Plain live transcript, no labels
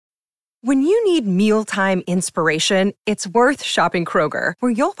When you need mealtime inspiration, it's worth shopping Kroger,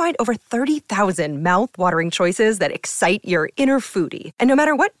 where you'll find over 30,000 mouth-watering choices that excite your inner foodie. And no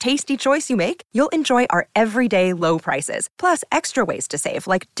matter what tasty choice you make, you'll enjoy our everyday low prices, plus extra ways to save,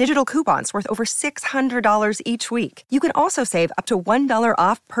 like digital coupons worth over $600 each week. You can also save up to $1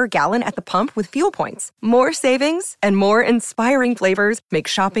 off per gallon at the pump with fuel points. More savings and more inspiring flavors make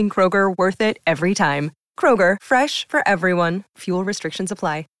shopping Kroger worth it every time. Kroger, fresh for everyone. Fuel restrictions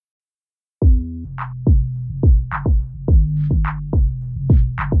apply.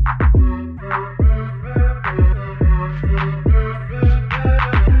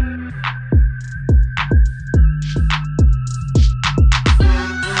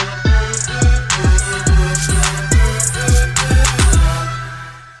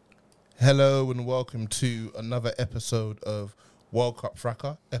 Hello and welcome to another episode of World Cup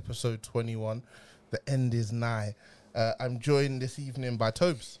Fracas, episode 21. The end is nigh. I'm joined this evening by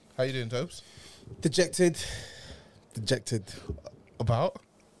Tobes. How you doing, Tobes? Dejected. About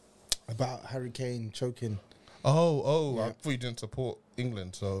Harry Kane choking. Oh, Yeah. I thought you didn't support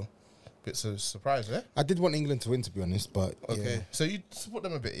England, so bit of a surprise, eh? I did want England to win, to be honest, but Okay, yeah. so you support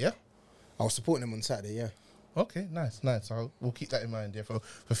them a bit, yeah? I was supporting them on Saturday, yeah. Okay, nice. We'll keep that in mind, yeah, for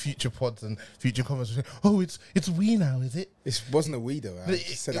future pods and future conversations. Oh, it's we now, is it? It wasn't a we, though. I But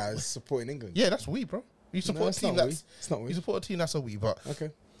just said I was supporting England. Yeah, that's we, bro. You support it's a team not we. that's It's not we. You support a team that's a we, but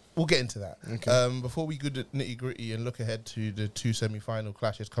Okay. we'll get into that. Okay. Before we go to nitty gritty and look ahead to the two semi-final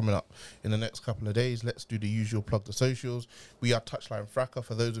clashes coming up in the next couple of days, let's do the usual plug the socials. We are Touchline Fracas.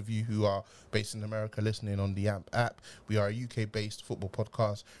 For those of you who are based in America listening on the AMP app, we are a UK-based football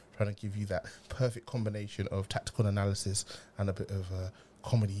podcast trying to give you that perfect combination of tactical analysis and a bit of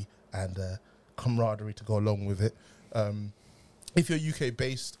comedy and camaraderie to go along with it. If you're UK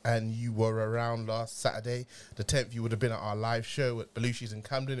based and you were around last Saturday, the 10th, you would have been at our live show at Belushi's in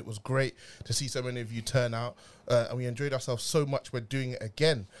Camden. It was great to see so many of you turn out, and we enjoyed ourselves so much. We're doing it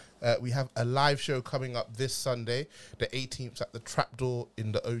again. We have a live show coming up this Sunday, the 18th, at the Trapdoor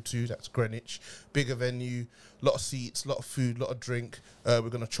in the O2. That's Greenwich. Bigger venue, lot of seats, lot of food, lot of drink. We're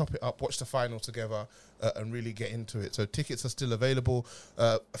going to chop it up, watch the final together, and really get into it. So tickets are still available.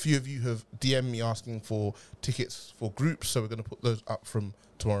 A few of you have DM'd me asking for tickets for groups, so we're going to put those up from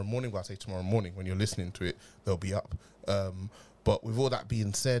tomorrow morning. Well, I say tomorrow morning. When you're listening to it, they'll be up. But with all that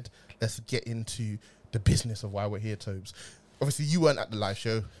being said, let's get into the business of why we're here, Tobes. Obviously, you weren't at the live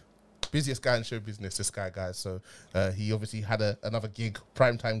show. Busiest guy in show business, this guy, guys. So he obviously had another gig,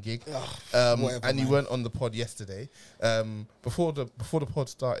 primetime gig, and you weren't on the pod yesterday. Before the pod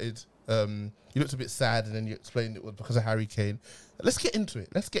started, you looked a bit sad, and then you explained it was because of Harry Kane. Let's get into it.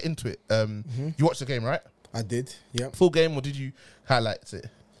 You watched the game, right? I did, yeah. Full game, or did you highlight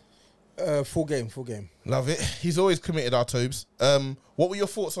it? Full game. Love it. He's always committed, our Tobes. What were your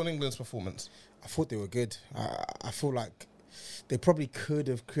thoughts on England's performance? I thought they were good. I feel like they probably could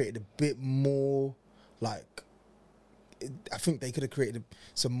have created a bit more, I think they could have created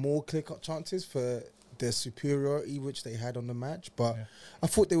some more clear-cut chances for the superiority which they had on the match. But yeah. I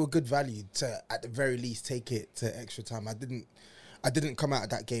thought they were good value to, at the very least, take it to extra time. I didn't come out of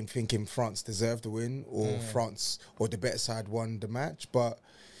that game thinking France deserved the win or France or the better side won the match. But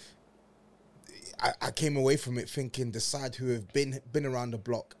I came away from it thinking the side who have been around the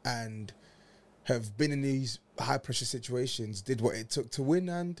block and have been in these high-pressure situations did what it took to win,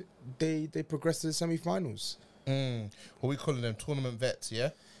 and they progressed to the semi-finals. What we calling them, tournament vets, yeah?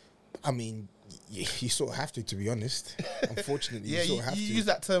 I mean, you sort of have to be honest. Unfortunately, yeah, you sort of have to. You use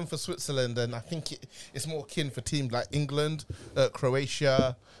that term for Switzerland, and I think it's more akin for teams like England,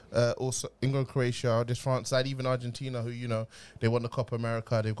 Croatia, also England, Croatia, this France side, even Argentina, who, they won the Copa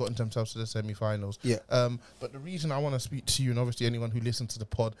America, they've gotten themselves to the semi-finals. Yeah. But the reason I want to speak to you, and obviously anyone who listens to the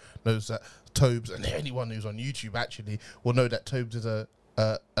pod knows that Tobes, and anyone who's on YouTube actually, will know that Tobes is a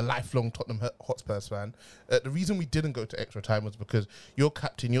lifelong Tottenham Hotspurs fan. The reason we didn't go to extra time was because your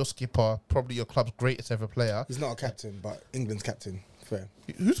captain, your skipper, probably your club's greatest ever player. He's not a captain, but England's captain. Fair.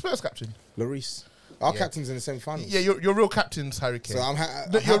 Who's Spurs captain? Lloris. Our captain's in the semi-finals. Yeah, your real captain's Harry Kane. So I'm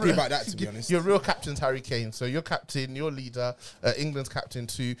happy about that, to be honest. Your real captain's Harry Kane. So your captain, your leader, England's captain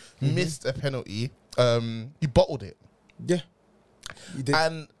too, missed a penalty. He bottled it. Yeah, he did.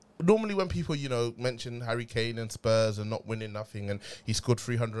 And normally when people, mention Harry Kane and Spurs and not winning nothing, and he scored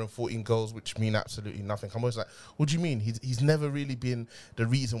 314 goals, which mean absolutely nothing, I'm always like, what do you mean? He's never really been the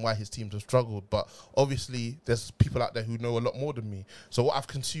reason why his teams have struggled. But obviously there's people out there who know a lot more than me. So what I've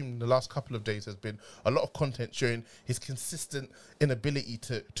consumed the last couple of days has been a lot of content showing his consistent inability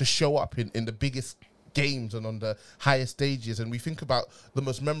to show up in the biggest games and on the highest stages. And we think about the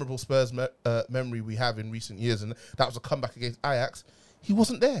most memorable Spurs memory we have in recent years, and that was a comeback against Ajax. He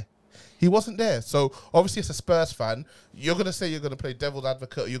wasn't there. He wasn't there. So obviously, as a Spurs fan, you're gonna say you're gonna play devil's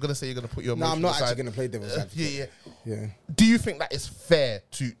advocate. Or you're gonna say you're gonna put your No, emotions I'm not aside. actually going to play devil's advocate. Yeah. Do you think that is fair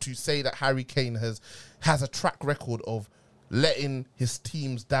to say that Harry Kane has a track record of letting his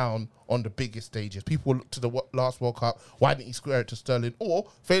teams down on the biggest stages? People look to the last World Cup. Why didn't he square it to Sterling? Or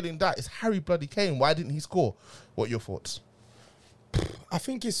failing that, it's Harry bloody Kane. Why didn't he score? What are your thoughts? I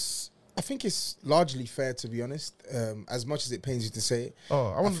think it's largely fair, to be honest. As much as it pains you to say it.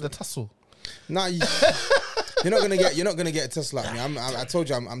 Oh, I wanted the tussle. Nah, you're not gonna get a test like me. I told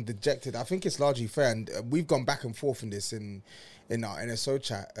you I'm dejected. I think it's largely fair, and we've gone back and forth in this in our NSO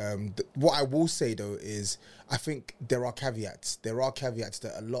chat. What I will say though is I think there are caveats. There are caveats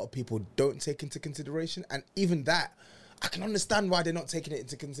that a lot of people don't take into consideration, and even that, I can understand why they're not taking it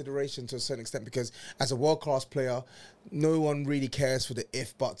into consideration to a certain extent, because as a world-class player, no one really cares for the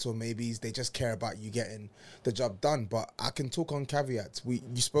if, buts, or maybes. They just care about you getting the job done. But I can talk on caveats.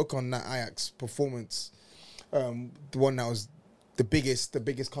 You spoke on that Ajax performance, the one that was the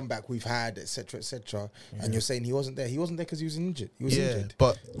biggest comeback we've had, etc., etc. And you're saying he wasn't there. He wasn't there because he was injured. He was injured.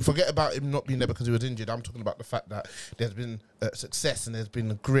 But forget about him not being there because he was injured. I'm talking about the fact that there's been success and there's been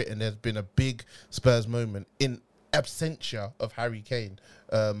a grit and there's been a big Spurs moment in absentia of Harry Kane.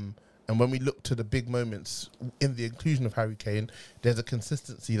 And when we look to the big moments in the inclusion of Harry Kane, there's a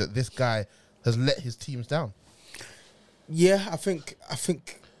consistency that this guy has let his teams down. Yeah, I think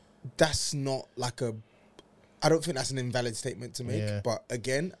that's not like I don't think that's an invalid statement to make. Yeah. But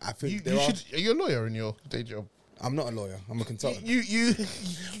again, I think are you a lawyer in your day job? I'm not a lawyer. I'm a consultant. You're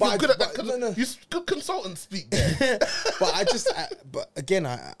good at that. No. You good consultant speak there. But again,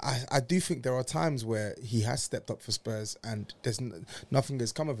 I do think there are times where he has stepped up for Spurs and there's nothing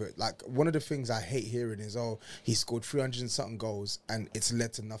has come of it. Like, one of the things I hate hearing is, he scored 300 and something goals and it's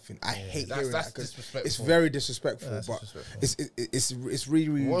led to nothing. I hate hearing that because it's very disrespectful. It's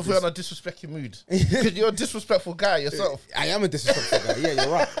really what if we're on a disrespectful mood? Because you're a disrespectful guy yourself. I am a disrespectful guy. Yeah,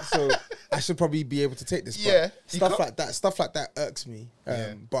 you're right. So I should probably be able to take this. Yeah. Stuff like that irks me.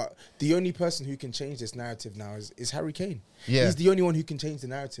 But the only person who can change this narrative now is Harry Kane. Yeah. He's the only one who can change the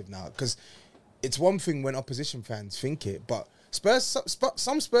narrative now. Because it's one thing when opposition fans think it, but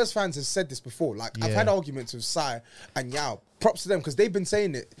some Spurs fans have said this before. Like, I've had arguments with Sai and Yao. Props to them because they've been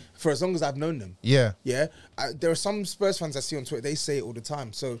saying it for as long as I've known them. Yeah. Yeah. There are some Spurs fans I see on Twitter, they say it all the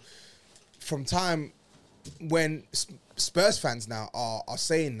time. So from time when Spurs fans now are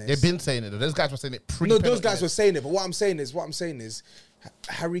saying this, they've been saying it. Those guys were saying it No, those guys were saying it. But what I'm saying is,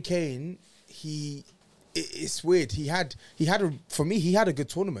 Harry Kane, it's weird. He had a good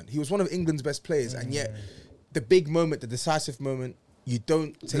tournament. He was one of England's best players, and yet the big moment, the decisive moment, you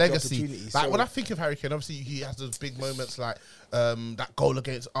don't take legacy. The opportunity. Like, when I think of Harry Kane, obviously he has those big moments like that goal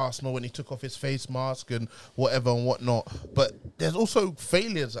against Arsenal when he took off his face mask and whatever and whatnot. But there's also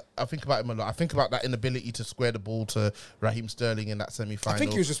failures. I think about him a lot. I think about that inability to square the ball to Raheem Sterling in that semi-final. I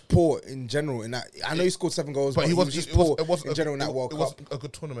think he was just poor in general in that. I know he scored 7 goals, but he was just poor in general in that World Cup. It was a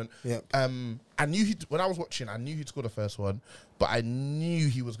good tournament. Yeah. I knew when I was watching, I knew he'd score the first one, but I knew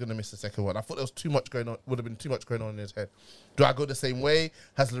he was going to miss the second one. I thought there was too much going on. Would have been too much going on in his head. Do I go the same way?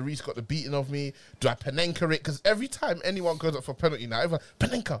 Has Lloris got the beating of me? Do I Panenka it? Because every time anyone goes up for a penalty now, everyone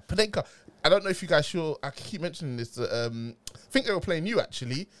Panenka. I don't know if you guys sure. I keep mentioning this. I think they were playing you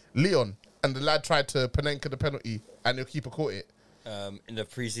actually, Leon, and the lad tried to Panenka the penalty, and the keeper caught it. In the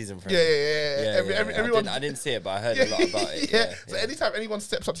pre-season frame. Yeah. Everyone, I didn't see it, but I heard a lot about it. Yeah. So anytime anyone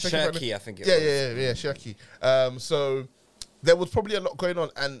steps up to take a penalty, I think it was. Yeah, Shirky. So there was probably a lot going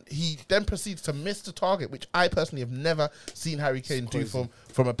on, and he then proceeds to miss the target, which I personally have never seen Harry Kane do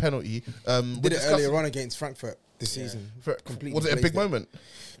from a penalty. Did it earlier on against Frankfurt this season. Completely. Was it a big moment?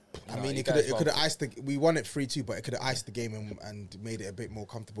 I mean, it could have iced we won it 3-2, but it could have iced the game and made it a bit more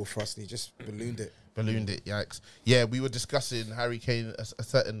comfortable for us, and he just ballooned it. Yikes. Yeah, we were discussing Harry Kane, a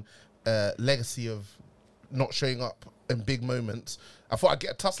certain legacy of not showing up in big moments. I thought I'd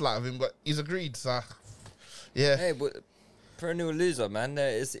get a tussle out of him, but he's agreed, so yeah. Hey, but perennial loser, man.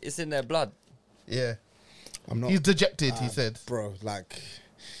 It's in their blood. Yeah. He's dejected, he said. Bro, like,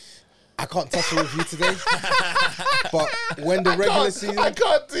 I can't tussle with you today. But when the regular season... I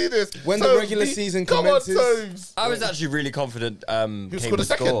can't do this. When the regular season commences... I was actually really confident Kane would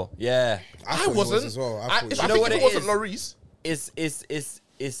score. Yeah. I wasn't. As well. I think it wasn't Lloris.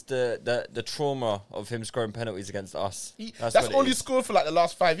 It's the trauma of him scoring penalties against us. That's all he scored for like the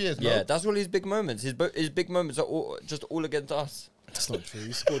last 5 years, no? Yeah, that's all his big moments. His big moments are all against us. That's not true.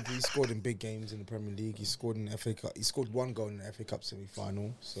 He scored in big games in the Premier League. He scored in the FA Cup. He scored 1 goal in the FA Cup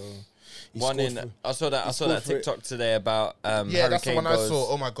semi-final. So I saw that TikTok today about Harry that's Kane the one I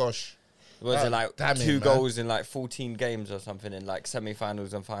saw. Oh my gosh. Was it like 2 goals in like 14 games or something in like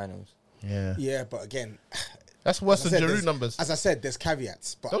semi-finals and finals? Yeah. Yeah, but again, That's worse as I than said, Giroud there's- numbers. As I said, there's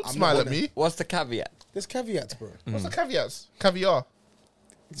caveats. But Don't I'm smile not at gonna- me. What's the caveat? There's caveats, bro. What's the caveats? Caviar.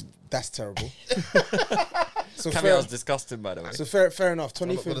 That's terrible. So Caviar's disgusting, by the way. So fair enough. I'm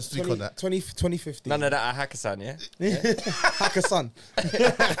not gonna speak on that. 2015. None of that at Hakkasan, yeah? Hakkasan.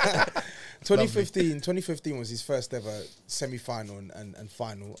 2015 was his first ever semi-final and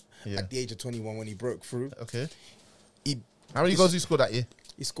final at the age of 21 when he broke through. Okay. He How many goals he scored that year?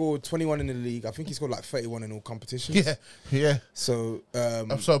 he scored 21 in the league. I think he scored like 31 in all competitions. Yeah. So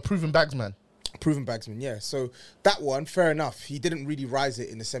So a proven bagsman. proven bagsman, yeah. So that one, fair enough. He didn't really rise it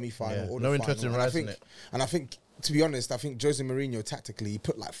in the semi-final Yeah, or no the interest final. in And I rising think- it. And I think, to be honest, I think Jose Mourinho tactically he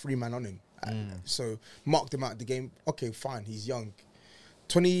put like 3 man on him. So marked him out of the game. Okay, fine. He's young.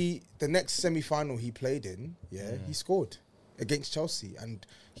 The next semi-final he played in, he scored against Chelsea, and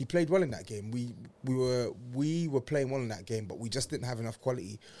he played well in that game. We were playing well in that game, but we just didn't have enough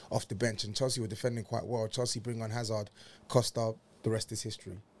quality off the bench, and Chelsea were defending quite well. Chelsea bring on Hazard, Costa. The rest is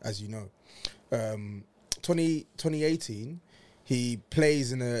history, as you know. 2018, he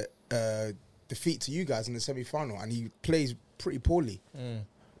plays in a defeat to you guys in the semi-final, and he plays pretty poorly.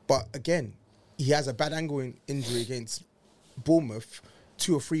 But again, he has a bad ankle injury against Bournemouth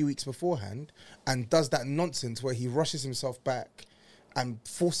 2 or 3 weeks beforehand, and does that nonsense where he rushes himself back and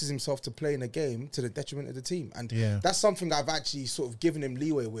forces himself to play in a game to the detriment of the team. And that's something I've actually sort of given him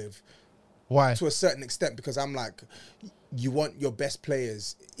leeway with. Why? To a certain extent, because I'm like, you want your best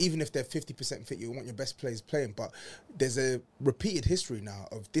players, even if they're 50% fit, you want your best players playing. But there's a repeated history now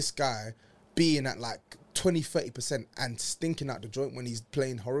of this guy being at like 20-30% and stinking out the joint when he's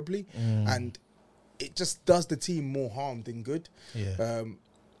playing horribly, and it just does the team more harm than good.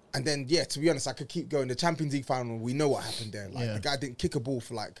 And then, to be honest, I could keep going. The Champions League final, we know what happened there. Like the guy didn't kick a ball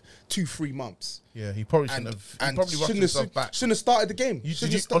for like 2-3 months. Yeah, he probably shouldn't have. He probably rushed himself back. Shouldn't have started the game.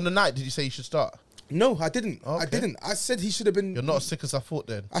 On the night, did you say he should start? No, I didn't. Okay. I didn't. I said he should have been. You're not as sick as I thought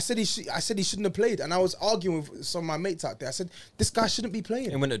then. I said he shouldn't have played, and I was arguing with some of my mates out there. I said this guy shouldn't be playing.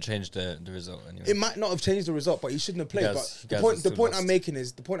 It wouldn't have changed the result anyway. It might not have changed the result, but he shouldn't have played. The point I'm making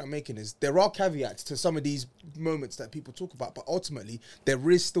is there are caveats to some of these moments that people talk about, but ultimately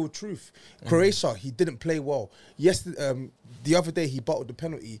there is still truth. Croatia, he didn't play well. Yesterday, the other day he bottled the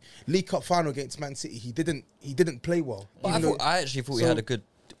penalty. League Cup final against Man City, he didn't play well. But I actually thought he had a good.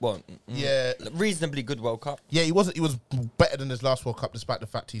 Reasonably good World Cup. Yeah, he was better than his last World Cup, despite the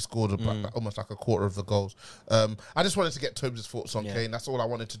fact he scored almost like a quarter of the goals. I just wanted to get Tobes' thoughts on Kane. That's all I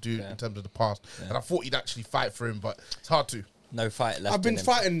wanted to do in terms of the past. And I thought he'd actually fight for him, but it's hard to. No fight left. I've been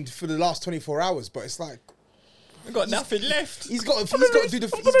fighting for the last 24 hours, but it's like we've got nothing left. He's got to do the.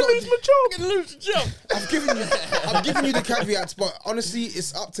 Lose the job. I've given you the caveats, but honestly,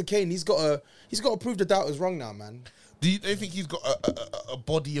 it's up to Kane. He's got to prove the doubters wrong now, man. Do you think he's got a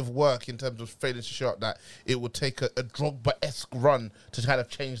body of work in terms of failing to show up that it would take a Drogba-esque run to kind of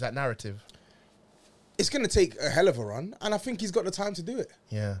change that narrative? It's going to take a hell of a run, and I think he's got the time to do it.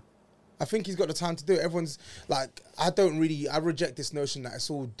 Yeah. I think he's got the time to do it. Everyone's like, I reject this notion that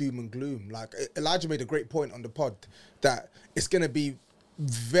it's all doom and gloom. Like, Elijah made a great point on the pod that it's going to be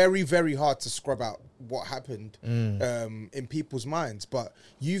very, very hard to scrub out what happened in people's minds. But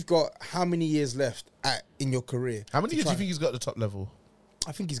you've got how many years left in your career? How many years do you think he's got at the top level?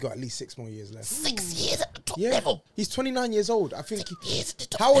 I think he's got at least 6 more years left. 6 years at the top level? He's 29 years old. I think.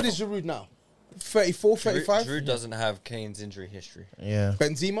 How old is Giroud now? 34, 35? Giroud doesn't have Kane's injury history. Yeah.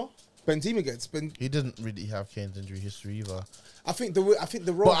 Benzema gets. He didn't really have Kane's injury history either. I think the role.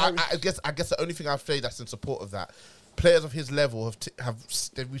 But I guess the only thing I've played that's in support of that, players of his level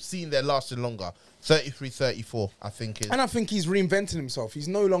we've seen they're lasting longer. 33, 34, I think is. And I think he's reinventing himself. He's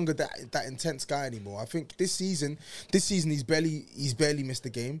no longer that intense guy anymore. I think this season he's barely missed a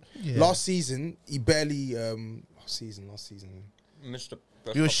game. Yeah. Last season he barely last season. Missed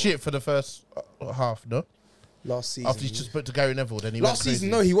He was shit for the first half, no? Last season. After he just spoke to Gary Neville, then he last went season,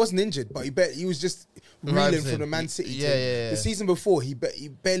 crazy. no, he wasn't injured, but he was just reeling from the Man City team. Yeah. The season before, he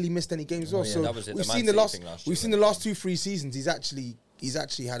barely missed any games as well. So that was it, we've seen the last 2-3 seasons. He's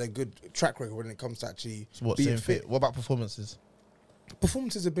actually had a good track record when it comes to actually being fit. What about performances?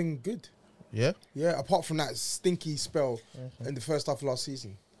 Performances have been good. Yeah? Yeah, apart from that stinky spell in the first half of last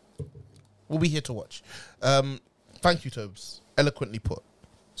season. We'll be here to watch. Thank you, Tobes. Eloquently put.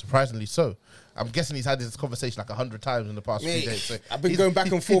 Surprisingly so. I'm guessing he's had this conversation like 100 times in the past few Mate, days. So I've been going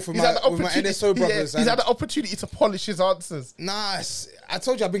back and forth with he's had the my opportunity- NSO brothers. Yeah, he's had the opportunity to polish his answers. Nice. I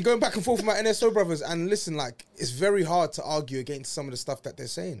told you I've been going back and forth with my NSO brothers, and listen, like it's very hard to argue against some of the stuff that they're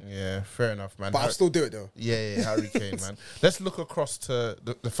saying. Yeah, fair enough, man. But I'll still do it though. Yeah, Harry Kane, man. Let's look across to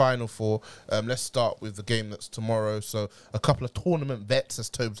the final four. Let's start with the game that's tomorrow. So a couple of tournament bets, as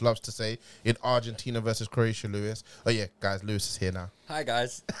Tobes loves to say, in Argentina versus Croatia, Lewis. Oh yeah, guys, Lewis is here now. Hi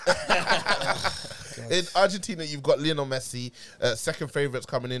guys. In Argentina, you've got Lionel Messi, second favourites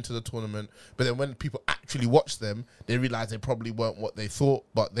coming into the tournament. But then when people actually watch them, they realise they probably weren't what they thought,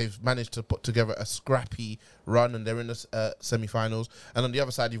 but they've managed to put together a scrappy run, and they're in the semi-finals. And on the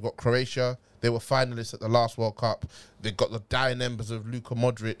other side, you've got Croatia. They were finalists at the last World Cup. They've got the dying embers of Luka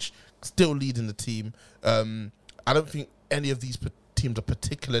Modric still leading the team. I don't think any of these teams are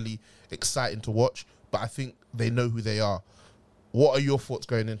particularly exciting to watch, but I think they know who they are. What are your thoughts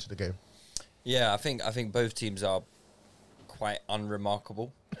going into the game? Yeah, I think both teams are quite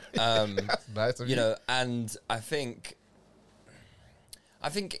unremarkable. That's nice of You know, and I think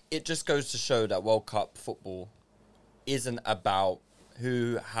it just goes to show that World Cup football isn't about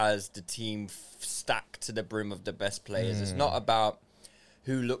who has the team stacked to the brim of the best players. It's not about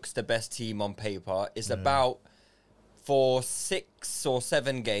who looks the best team on paper. It's about, for 6 or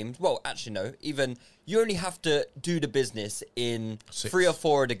 7 games, well, actually no, even you only have to do the business in 6. 3 or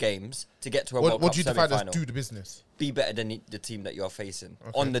 4 of the games to get to a World What Cup do you define as semi-final. do the business? Be better than the team that you're facing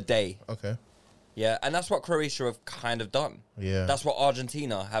Okay. on the day. Okay. Yeah, and that's what Croatia have kind of done. Yeah. That's what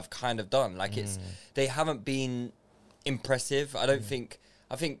Argentina have kind of done. Like they haven't been impressive. I think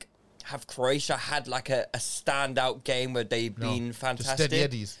have Croatia had like a standout game where they've been fantastic? Just steady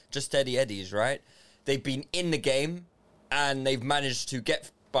Eddies. Just steady Eddies, right? They've been in the game and they've managed to get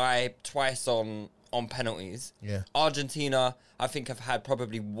by twice on penalties. Yeah. Argentina, I think, have had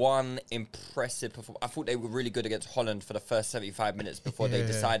probably one impressive performance. I thought they were really good against Holland for the first 75 minutes before they Yeah.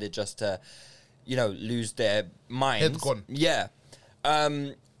 decided just to, lose their minds. Head gone. Yeah.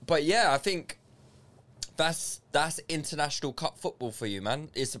 But yeah, I think that's international cup football for you, man.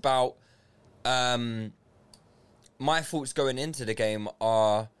 It's about my thoughts going into the game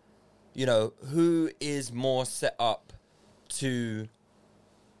are, who is more set up to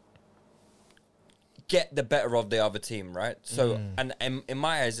get the better of the other team, right? So, and in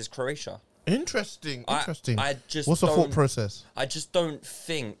my eyes, it's Croatia. Interesting. I just What's the thought don't- process? I just don't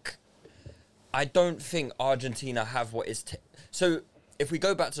think. I don't think Argentina have what is. So if we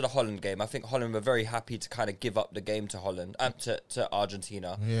go back to the Holland game, I think Holland were very happy to kind of give up the game to Holland, to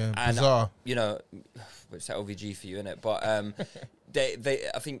Argentina. Yeah, and bizarre. It's LVG for you, innit? But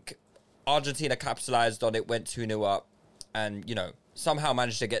I think Argentina capitalized on it, went 2-0 up, and somehow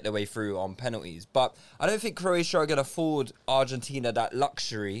managed to get their way through on penalties. But I don't think Croatia are going to afford Argentina that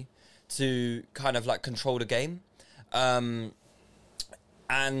luxury to kind of like control the game.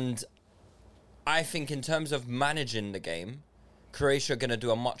 And I think in terms of managing the game, Croatia are going to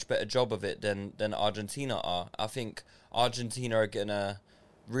do a much better job of it than Argentina are. I think Argentina are going to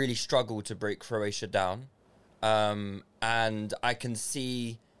really struggle to break Croatia down. And I can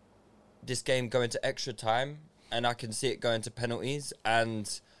see this game going to extra time, and I can see it going to penalties. And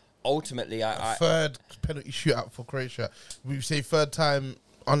ultimately, Third penalty shootout for Croatia. We say third time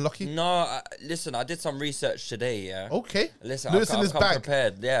unlucky? Listen, I did some research today, yeah. Okay. Listen, Lewis I've in his come bag.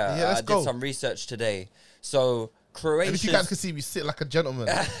 prepared, yeah. Yeah, let's I did go. some research today. So, And if you guys can see me sit like a gentleman.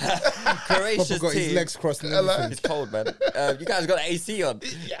 Papa Croatia's got his team... legs crossed and Hello. everything. It's cold, man. You guys got AC on.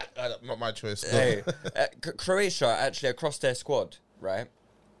 Yeah, not my choice. Hey, Croatia, actually, across their squad, right?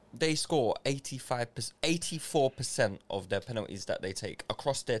 They score 84% of their penalties that they take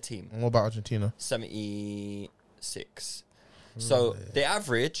across their team. And what about Argentina? 76. So the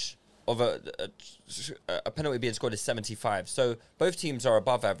average of a penalty being scored is 75. So both teams are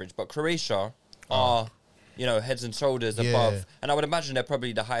above average, but Croatia are, heads and shoulders Yeah. above. And I would imagine they're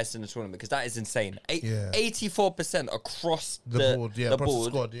probably the highest in the tournament because that is insane. 84% across The board, yeah, across the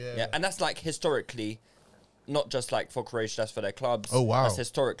board. squad, yeah. And that's like historically, not just like for Croatia, that's for their clubs. Oh, wow. That's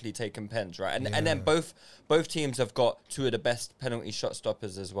historically taken pens, right? And then both teams have got two of the best penalty shot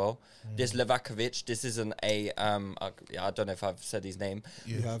stoppers as well. This Levakovic, this isn't a I don't know if I've said his name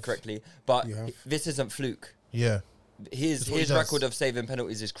have. correctly, but You have. this isn't fluke. Yeah. His what he does. record of saving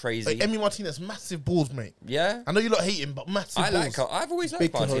penalties is crazy. Like, Emi Martinez, massive balls, mate. Yeah. I know you lot hate him, but massive balls. I've always liked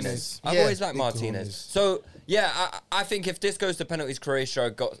Big Martinez. cojones. I've Yeah, always liked big Martinez. cojones. So yeah, I think if this goes to penalties,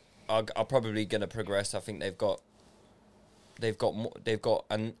 Croatia are probably going to progress. I think they've got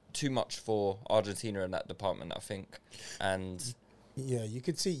too much for Argentina in that department, I think. And Yeah, you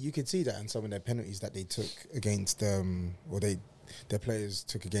could see that in some of their penalties that they took against their players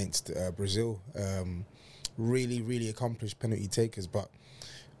took against Brazil. Really, really accomplished penalty takers, but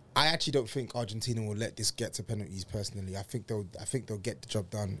I actually don't think Argentina will let this get to penalties. Personally, I think they'll get the job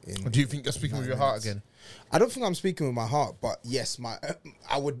done. Do you think you're speaking with your heart again? I don't think I'm speaking with my heart, but yes, my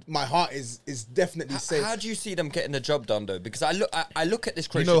heart is definitely saying. How do you see them getting the job done though? Because I look at this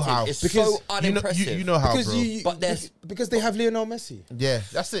Croatia You know team. how. It's Because so unimpressive. You know how, Because bro. because they have Lionel Messi. Yeah,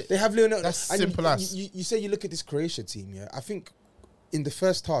 that's it. They have Lionel. That's and simple as. You say you look at this Croatia team, yeah. I think in the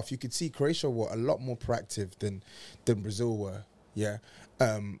first half you could see Croatia were a lot more proactive than Brazil were, yeah.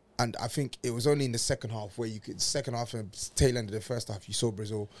 And I think it was only in the second half where second half and tail end of the first half, you saw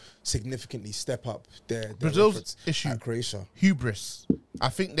Brazil significantly step up their Brazil's efforts issue, at Croatia. Hubris. I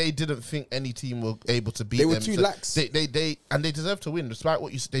think they didn't think any team were able to beat them. They were too lax. They deserve to win. Despite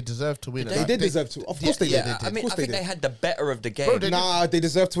what you said, they deserve to win. They did deserve to. Of course they did. Yeah, I mean, I think they had the better of the game. Bro, they They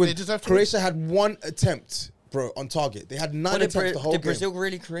deserved to win. They deserved to Croatia had one attempt, bro, on target. They had 9 attempts the whole did game. Brazil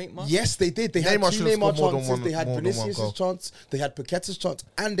really create much? Yes, they did. They had Neymar 2 should have Neymar scored more than chances. one- They had more than one Vinicius' goal. chance. They had Paqueta's chance,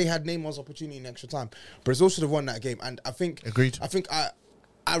 and they had Neymar's opportunity in extra time. Brazil should have won that game, and I think. Agreed.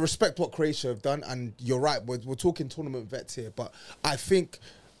 I respect what Croatia have done, and you're right. We're talking tournament vets here, but I think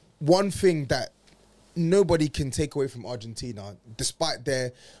one thing that nobody can take away from Argentina, despite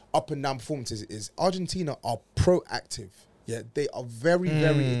their up and down performances, is Argentina are proactive. Yeah, they are very,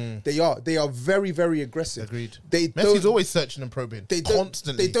 They are very, very aggressive. Agreed. Messi's Messi's always searching and probing.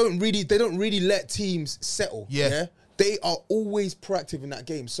 Constantly. They don't really let teams settle. Yeah. They are always proactive in that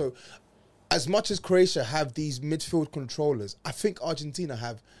game. So, as much as Croatia have these midfield controllers, I think Argentina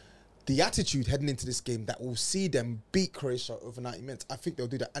have the attitude heading into this game that will see them beat Croatia over 90 minutes. I think they'll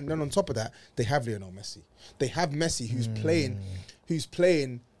do that. And then on top of that, they have Lionel Messi. They have Messi who's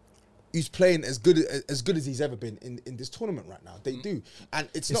playing as good as he's ever been in this tournament right now. They do, and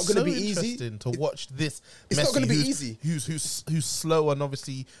it's not going to be easy. Interesting to watch this. It's Messi not gonna be who's- easy. Who's slow and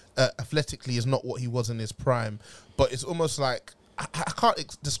obviously athletically is not what he was in his prime. But it's almost like I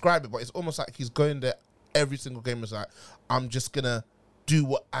can't describe it, but it's almost like he's going there every single game. Is like, I'm just gonna do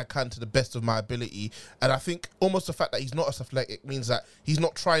what I can to the best of my ability. And I think almost the fact that he's not as athletic means that he's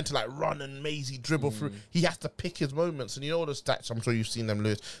not trying to like run and mazy dribble through. He has to pick his moments. And you know all the stats, I'm sure you've seen them,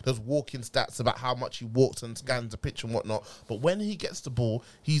 Lewis, those walking stats about how much he walks and scans the pitch and whatnot. But when he gets the ball,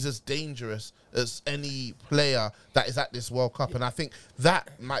 he's as dangerous as any player that is at this World Cup. And I think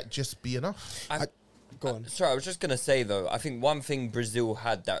that might just be enough. Go on. Sorry, I was just going to say, though, I think one thing Brazil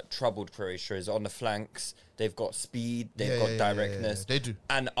had that troubled Croatia is on the flanks, they've got speed, they've got directness. They do.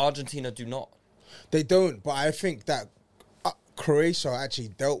 And Argentina do not. They don't, but I think that Croatia actually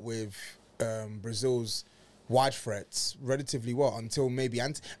dealt with Brazil's wide threats relatively well until maybe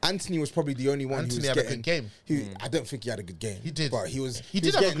Anthony was probably the only one Anthony who was had a getting, good game. I don't think he had a good game. He did. But he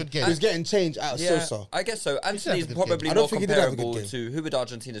did have a good game. He was getting changed out of Sosa. I guess so. Anthony's have a good probably game. I don't more think he did have a good comparable game. to who would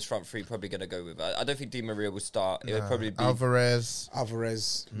Argentina's front three probably going to go with. I don't think Di Maria will start. It would probably be Alvarez,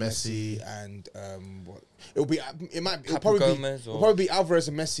 Messi, and it'll Papu probably Gomez it'll probably be Alvarez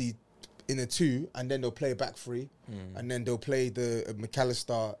and Messi in a 2, and then they'll play a back 3, and then they'll play the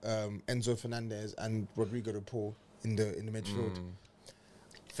McAllister, Enzo Fernandez, and Rodrigo de Paul in the midfield.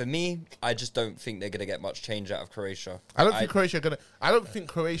 For me, I just don't think they're going to get much change out of Croatia. I don't think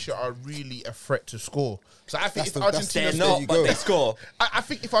Croatia are really a threat to score. So I think That's if the- Argentina They're there not, you but go. they score. I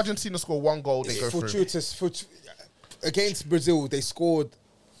think if Argentina score one goal, they go through. Against Brazil, they scored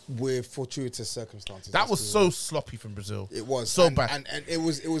with fortuitous circumstances. That was so sloppy from Brazil. It was so and, bad. and it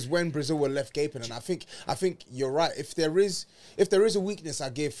was when Brazil were left gaping. And I think you're right. If there is a weakness I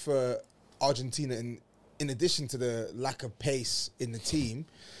give for Argentina in addition to the lack of pace in the team,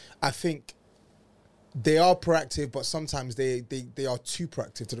 I think they are proactive, but sometimes they are too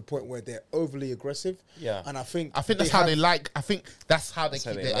proactive to the point where they're overly aggressive. Yeah. And I think that's how they like. I think that's how they That's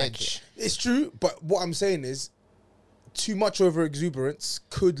how keep they their like edge. It's true, but what I'm saying is, too much over exuberance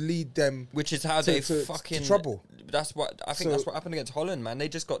could lead them, Which is how to- they to fucking trouble. That's what I think. So- That's what happened against Holland, man. They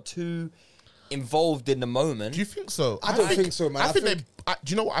just got too involved in the moment. Do you think so? I don't think so, man. I I think think they. Do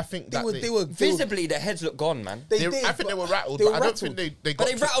you know what I think? They were Visibly, their heads look gone, man. They I did, think they but were rattled, they but were I don't rattled. think they But got.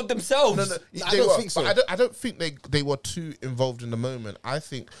 they rattled themselves. No, I they don't were, think so. but I don't think they were too involved in the moment. I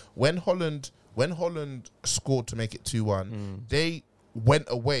think when Holland scored to make it 2-1, they went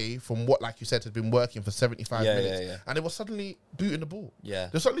away from what, like you said, had been working for 75 Yeah, minutes, yeah. and they were suddenly booting the ball. Yeah.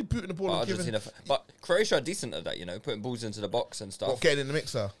 They're suddenly booting the ball But and giving, Argentina, but Croatia are decent at that, putting balls into the box and stuff. getting in the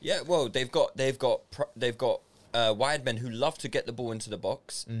mixer. Yeah, well, they've got wide men who love to get the ball into the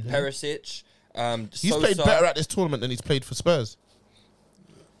box. Perisic, He's played better at this tournament than he's played for Spurs.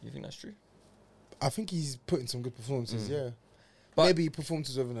 You think that's true? I think he's putting some good performances. Yeah, But maybe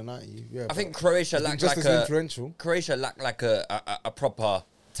performances over the 90. Yeah, I think Croatia he's been lacked just like as a influential. Croatia lacked like a proper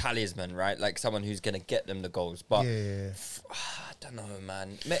talisman, right? Like someone who's gonna get them the goals. But Yeah. I don't know,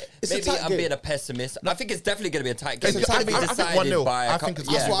 man. It's a Maybe tight I'm game. being a pessimist. I think it's definitely gonna be a tight game. It's a tight game. I think 1-0. by a I couple. think it's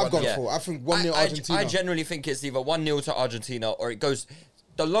That's what I've gone yeah. for. I think 1-0 Argentina. I genuinely think it's either 1-0 to Argentina or it goes.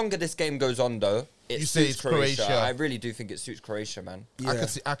 The longer this game goes on, though, it You say suits it's Croatia. Croatia. I really do think it suits Croatia, man. I Yeah.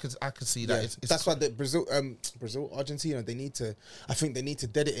 could see that. Yeah. It's That's why Brazil, Argentina, they need to. I think they need to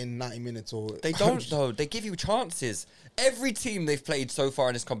dead it in 90 minutes or. They don't though. They give you chances. Every team they've played so far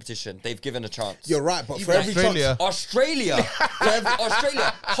in this competition, they've given a chance. You're right, but for Even every Australia. chance,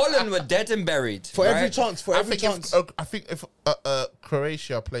 Australia, Holland were dead and buried. for every right? chance, for every chance. I think if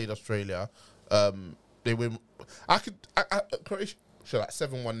Croatia played Australia, they win. Croatia like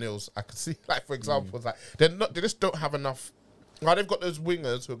 7-1 nils. I could see, like, for example, like they just don't have enough. Now they've got those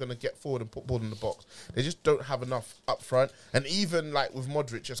wingers who are going to get forward and put ball in the box. They just don't have enough up front. And even like with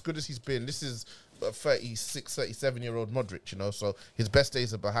Modric, as good as he's been, this is a 36, 37-year-old Modric, you know, so his best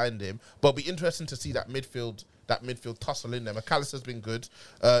days are behind him. But it'll be interesting to see that midfield tussle in there. McAllister's been good.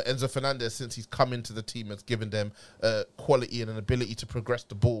 Enzo Fernandez, since he's come into the team, has given them quality and an ability to progress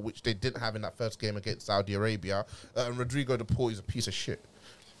the ball, which they didn't have in that first game against Saudi Arabia. And Rodrigo de Paul is a piece of shit.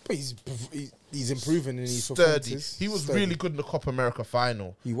 But he's improving in his Sturdy. performances. He was Sturdy. really good in the Copa America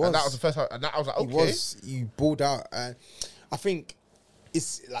final. He was. And that was the first time. And that I was like, okay. He balled out. I think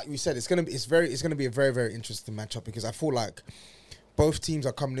it's like we said. It's gonna be a very, very interesting matchup because I feel like both teams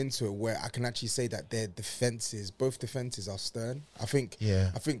are coming into it where I can actually say that both defenses are stern. I think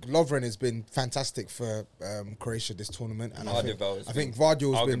Lovren has been fantastic for Croatia this tournament, and I think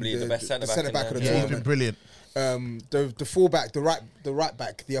Vardio's been arguably the best centre-back of the Yeah, he's tournament. been brilliant. The fullback, the right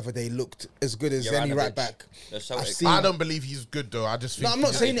back the other day looked as good as any Juranovic. right back The Celtic. I've seen. I don't believe he's good though. I just think No, I'm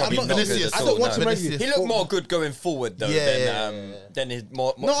not saying it. I'm not. Vinicius. I don't want to Vinicius. make He looked more good going forward though than his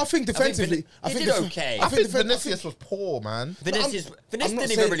more. No, I think defensively, he did okay. I think Vinicius was poor, man. Vinicius I'm didn't not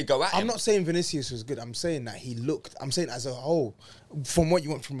even saying- really go at him. I'm not saying Vinicius was good. I'm saying that he looked. I'm saying as a whole, from what you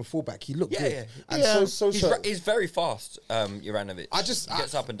want from a fullback, he looked good. And He's very fast, Juranovic. I He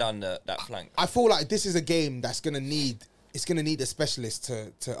gets up and down that flank. I feel like this is a game that's gonna need. It's gonna need a specialist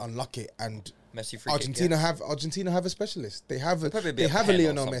to unlock it, and Messi free Argentina kick, have a specialist. They have a Probably a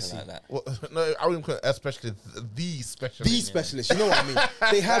Lionel pen or Messi. something like that. Well, no, I wouldn't call it especially the specialist. The specialist, you know what I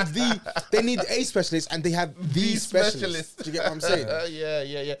mean? They need a specialist, and they have the specialist. Do you get what I'm saying?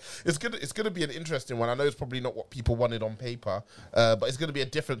 Yeah. It's gonna be an interesting one. I know it's probably not what people wanted on paper, but it's gonna be a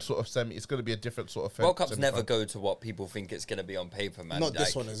different sort of semi. It's gonna be a different sort of. World Cups never go to what people think it's going to be on paper, man. Not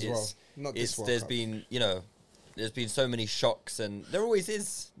this one as well. Not this World There's Cup. been, there's been so many shocks, and there always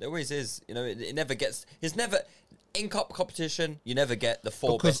is. It never gets. It's never in cup competition. You never get the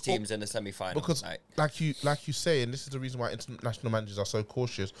four Because best teams in the semi-final. Because, like you say, and this is the reason why international managers are so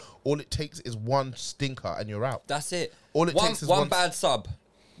cautious. All it takes is one stinker, and you're out. That's it. All it takes is one bad sub.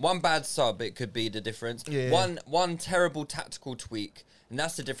 One bad sub, it could be the difference. Yeah. One terrible tactical tweak, and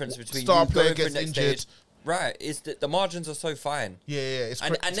that's the difference between Star you player going for gets next injured. stage. Right, is that the margins are so fine. Yeah. It's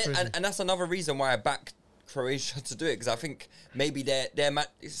And it's crazy. and that's another reason why I back Croatia to do it, because I think maybe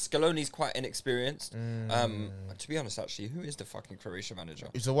Scaloni's quite inexperienced. To be honest, actually, who is the fucking Croatia manager?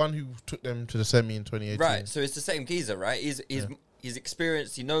 He's the one who took them to the semi in 2018. Right, so it's the same geezer, right? He's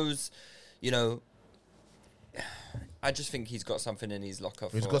experienced. He knows, I just think he's got something in his locker.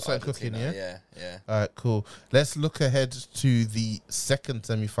 He's for got something Argentina. cooking, yeah? Yeah. All right, cool. Let's look ahead to the second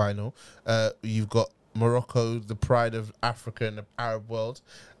semi-final. You've got Morocco, the pride of Africa and the Arab world,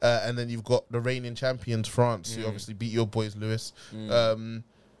 and then you've got the reigning champions, France, who obviously beat your boys, Lewis.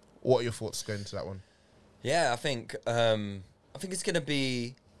 What are your thoughts going into that one? Yeah, I think it's going to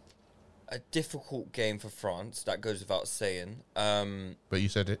be a difficult game for France. That goes without saying. But you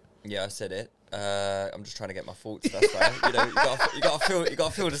said it. Yeah, I said it. I'm just trying to get my thoughts. That's why you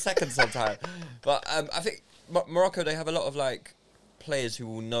gotta feel the second sometime. But I think Morocco, they have a lot of players who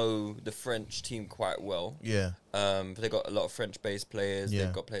will know the French team quite well. Yeah. They've got a lot of French-based players. Yeah.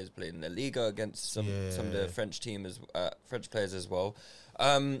 They've got players playing in the Liga against some of the French team French players as well.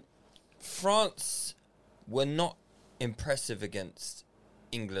 France were not impressive against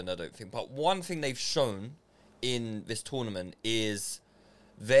England, I don't think. But one thing they've shown in this tournament is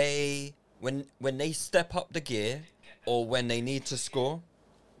when they step up the gear or when they need to score,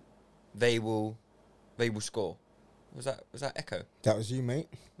 they will score. Was that Echo? That was you, mate.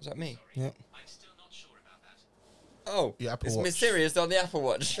 Was that me? Yeah. I'm still not sure about that. Oh, The Apple it's Watch. mysterious on the Apple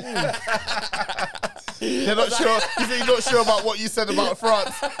Watch. They're not sure. You say you're not sure about what you said about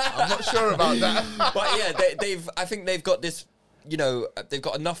France. I'm not sure about that. But yeah, I think they've got this. They've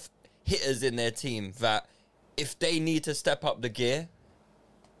got enough hitters in their team that if they need to step up the gear,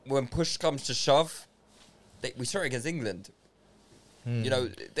 when push comes to shove, we saw it against England. You know,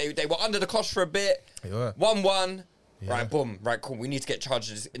 they were under the cosh for a bit. They were. 1-1. Yeah. Right, boom. Right, cool. We need to get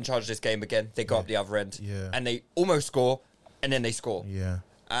in charge of this game again. They go up the other end. Yeah. And they almost score, and then they score. Yeah.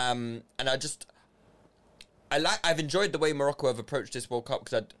 And I've enjoyed the way Morocco have approached this World Cup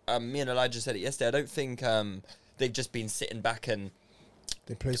because me and Elijah said it yesterday. I don't think they've just been sitting back and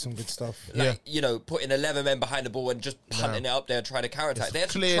They play some good stuff. putting 11 men behind the ball and just punting it up there and trying to counter attack. It's They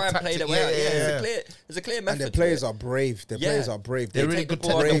actually clear try and play tactic, their way out. yeah. There's a clear method. And their to players it. are brave. Their players are brave. They're They really take the good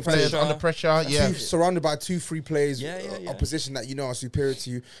ball under technical players pressure. under pressure. Yeah. surrounded by 2-3 players, Yeah. opposition that you know are superior to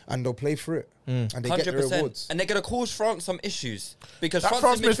you, and they'll play for it, and they get the 100%. rewards. And they're going to cause France some issues because That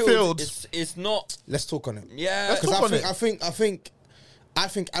France France midfield midfield- is not. Let's talk on it. Yeah. Let's Because talk on it. I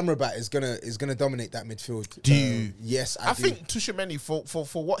think Amrabat is gonna dominate that midfield. Do you? Yes, I do. think Tushimeni for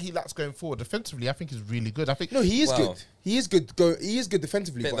what he lacks going forward defensively, I think he's really good. I think No, he is Well, good. He is good. He is good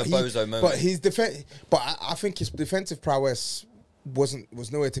defensively. Bit of but a he- bozo moment. But his But I think his defensive prowess was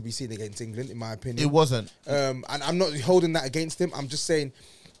nowhere to be seen against England, in my opinion. it wasn't. And I'm not holding that against him. I'm just saying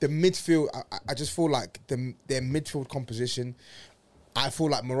the midfield. I just feel like their midfield composition. I feel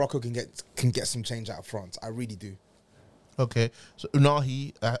like Morocco can get some change out of France. I really do. Okay, so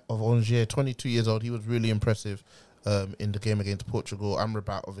Unahi of Angers, 22 years old, he was really impressive in the game against Portugal.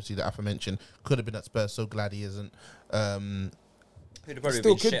 Amrabat, obviously, the aforementioned, could have been at Spurs. So glad he isn't. He'd have probably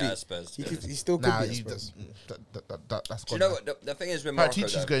Still been could shit be. at Spurs. He still could be. At Spurs. That's Do you gone know now. what the thing is with Paratici's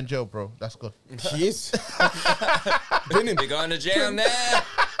Morocco? Though? going jail, bro. That's good. He is. Bin him. They're going to jail now.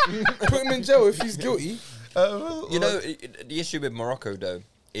 Put him in jail if he's guilty. You know, the issue with Morocco though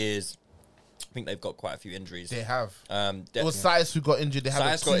is, I think they've got quite a few injuries. They have. It It was Saïs who got injured. They had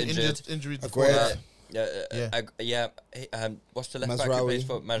Saïs two got injured. injuries before Aguero. that. What's the left back who plays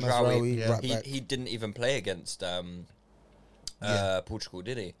for Mazraoui? Mazraoui, Yeah. right back. He didn't even play against Portugal,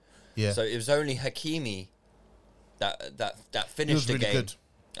 did he? Yeah. So it was only Hakimi that finished really the game. good.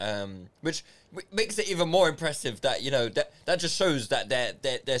 Which makes it even more impressive that that just shows that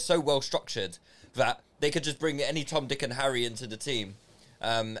they're so well structured that they could just bring any Tom, Dick, and Harry into the team,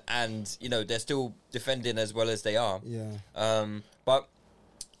 and they're still defending as well as they are. Yeah. But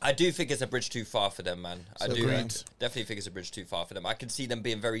I do think it's a bridge too far for them, man. I do agreed. definitely think it's a bridge too far for them. I can see them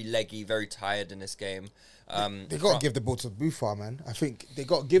being very leggy, very tired in this game. They got to give the ball to Buffon, man. I think they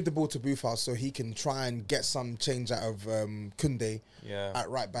got to give the ball to Buffon so he can try and get some change out of Koundé at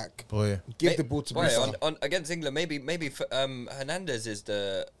right back. Boy. Give the ball to Buffon. on against England. Maybe Hernandez is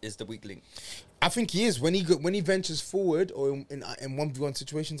the weak link. I think he is when he ventures forward or in 1v1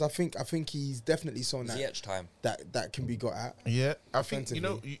 situations. I think he's definitely someone Ziyech time. that can be got at. Yeah, I think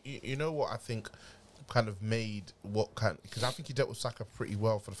Defensively. you know what I think kind of made because I think he dealt with Saka pretty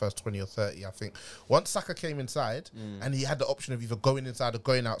well for the first 20 or 30. I think once Saka came inside and he had the option of either going inside or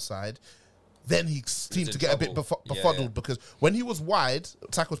going outside, then he seemed in to get a bit trouble. befuddled because when he was wide,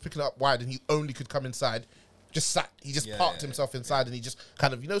 Saka was picking up wide and he only could come inside. He just parked himself inside and he just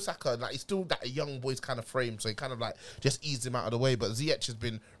kind of, Saka, like he's still that young boy's kind of frame, so he kind of like just eased him out of the way. But Ziyech has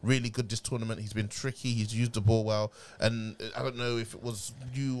been really good this tournament. He's been tricky. He's used the ball well. And I don't know if it was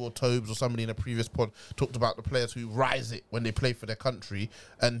you or Tobes or somebody in a previous pod talked about the players who rise it when they play for their country,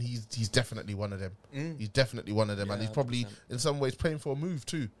 and he's definitely one of them. He's definitely one of them, and he's probably 100%. in some ways playing for a move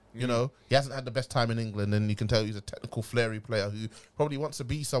too. You know, he hasn't had the best time in England, and you can tell he's a technical, flary player who probably wants to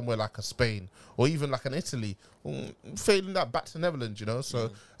be somewhere like a Spain or even like an Italy, failing that back to Netherlands.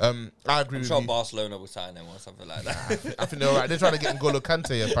 So I agree I'm with sure you. Barcelona will sign him or something like that. I think they're all right. They're trying to get N'Golo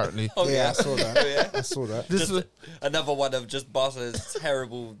Kante apparently. I saw that. I saw that. This is Another one of just Barcelona's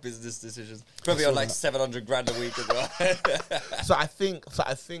terrible business decisions. Probably on like 700 grand a week as well. so I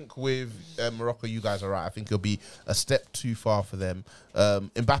think with Morocco, you guys are right. I think it'll be a step too far for them.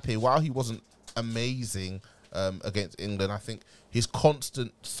 Mbappe, while he wasn't amazing against England, I think his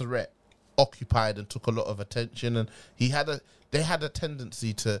constant threat occupied and took a lot of attention, and they had a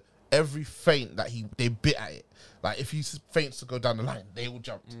tendency to every feint that they bit at it. Like if he feints to go down the line, they will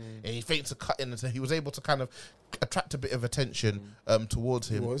jump. And he feints to cut in, and so he was able to kind of attract a bit of attention towards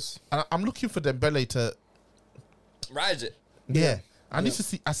him. He was. And I'm looking for Dembele to Rise it. yeah. I need to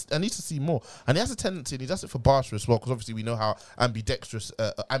see. I need to see more, and he has a tendency, and he does it for Barca as well. Because obviously we know how dexterous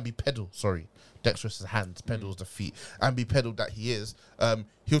is hands, pedals the feet, ambipedal that he is.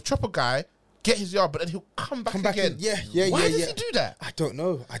 He'll chop a guy, get his yard, but then he'll come back again. Why does he do that? I don't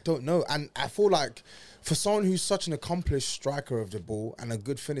know. And I feel like for someone who's such an accomplished striker of the ball and a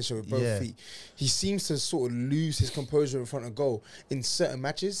good finisher with both feet, he seems to sort of lose his composure in front of goal in certain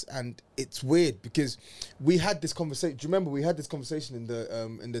matches, and it's weird because we had this conversation. Do you remember we had this conversation in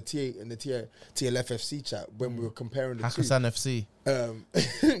the TLFFC chat when we were comparing the two? Hakkasan FC.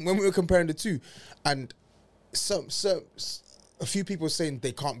 When we were comparing the two, and a few people were saying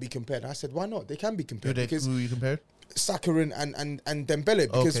they can't be compared. I said, why not? They can be compared. Who you compared? Saka and Dembele,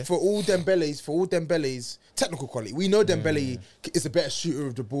 because for all Dembele's technical quality, we know Dembele is a better shooter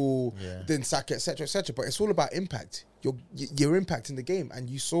of the ball than Saka, etc., etc. But it's all about impact. Your impact in the game, and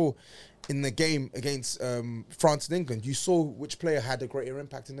you saw in the game against France and England, you saw which player had a greater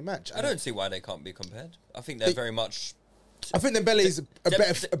impact in the match. I don't see why they can't be compared. I think they're very much. I think Dembele is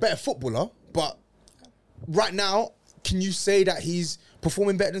a better footballer, but right now, can you say that he's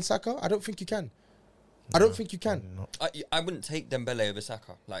performing better than Saka? I don't think you can. I don't think you can. I wouldn't take Dembele over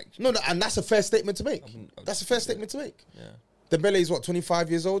Saka. No, and that's a fair statement to make. That's a fair statement to make. Yeah. Dembele is 25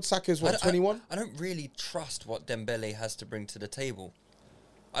 years old. Saka is 21. I don't really trust what Dembele has to bring to the table.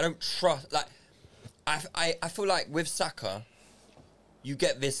 I don't trust. I feel like with Saka, you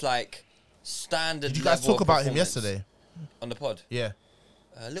get this standard. Did you guys talk about him yesterday on the pod? Yeah.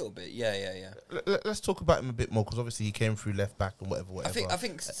 A little bit, yeah. Let's talk about him a bit more because obviously he came through left back and whatever. I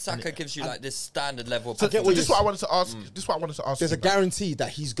think Saka gives you this standard level. So this is what I wanted to ask. This is what I wanted to ask. There's a guarantee that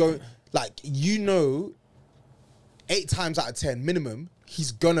he's going 8 times out of 10 minimum.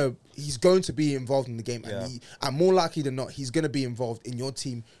 He's going to be involved in the game, and more likely than not, he's going to be involved in your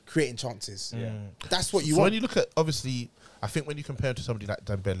team creating chances. Yeah, that's what you want. When you look at obviously. I think when you compare him to somebody like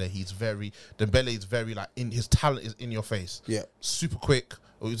Dembele, Dembele is very in his talent is in your face. Yeah, super quick.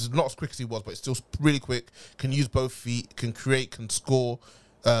 It's not as quick as he was, but it's still really quick. Can use both feet. Can create. Can score.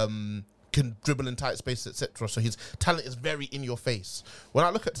 Can dribble in tight spaces, etc. So his talent is very in your face. When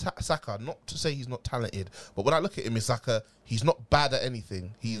I look at Saka, not to say he's not talented, but when I look at him, Saka, he's not bad at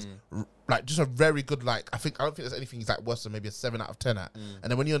anything. He's just a very good I don't think there's anything he's worse than maybe a 7 out of 10 at.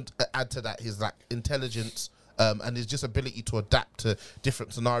 And then when you add to that his intelligence. And his just ability to adapt to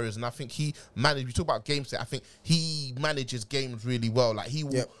different scenarios. And I think we talk about game state, I think he manages games really well. He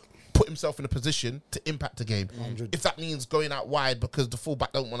will put himself in a position to impact a game. 100. If that means going out wide because the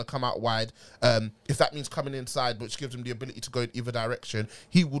fullback don't want to come out wide, if that means coming inside, which gives him the ability to go in either direction,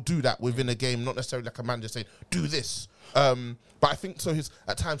 he will do that within a game, not necessarily like a manager saying, do this. But I think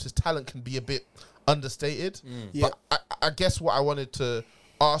at times his talent can be a bit understated. But I guess what I wanted to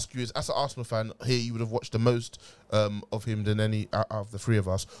ask you is, as an Arsenal fan here, you would have watched the most of him than any out of the three of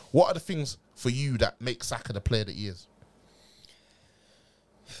us. What are the things for you that make Saka the player that he is?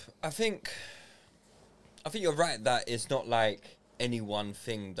 I think you're right that it's not any one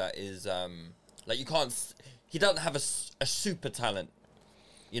thing that is you can't. He doesn't have a super talent,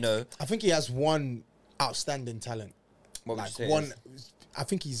 I think he has one outstanding talent. What would you say? I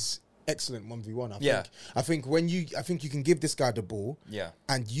think he's excellent 1v1. I think you can give this guy the ball,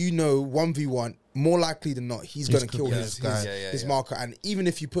 and 1v1, more likely than not, he's going to kill his marker. And even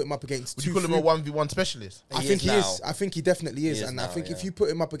if you put him up against, would you call him a 1v1 specialist? I think he is. I think he definitely is. And I think if you put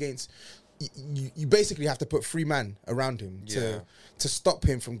him up against, you basically have to put 3 men around him to stop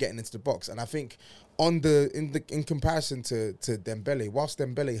him from getting into the box. And I think in comparison to Dembele, whilst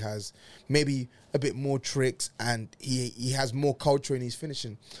Dembele has maybe a bit more tricks and he has more culture in his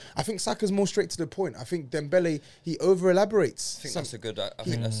finishing, I think Saka's more straight to the point. I think Dembele, he over elaborates. I think that's a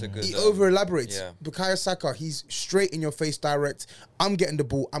good. He over elaborates. Bukayo Saka, he's straight in your face, direct. I'm getting the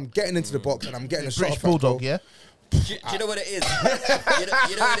ball. I'm getting into the box, and I'm getting a shot. British bulldog, yeah. Do you know what it is?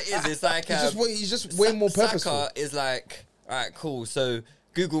 you know what it is? It's like he's just way more purposeful. Saka is all right, cool. So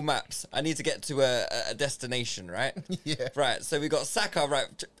Google Maps, I need to get to a destination, right? Yeah. Right. So we got Saka. Right.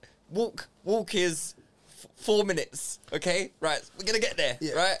 Walk is 4 minutes. Okay. Right. We're gonna get there.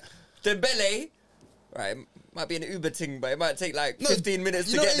 Yeah. Right. Dembele. Right. Might be an Uber thing, but it might take 15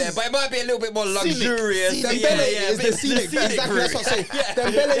 minutes to get there. But it might be a little bit more luxurious. Dembele is the scenic. Exactly, that's what I'm saying.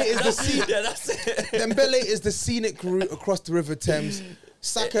 Dembele is the scenic. Yeah, that's it. Dembele is the scenic route across the River Thames.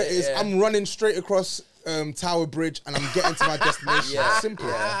 Saka is I'm running straight across Tower Bridge and I'm getting to my destination. Simple.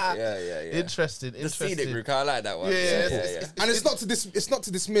 Yeah. Interesting. The scenic route. I like that one. Yeah. And it's not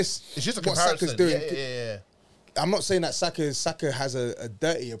to dismiss. It's just a what comparison. Saka's doing. Yeah. I'm not saying that Saka has a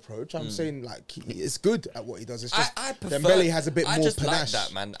dirty approach. I'm saying it's good at what he does. It's just I prefer, Dembele has a bit more panache. I just like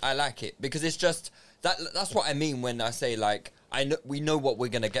that, man. I like it because it's just that's what I mean when I say we know what we're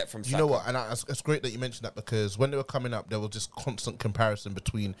gonna get from Saka. You know what? And it's great that you mentioned that because when they were coming up, there was this constant comparison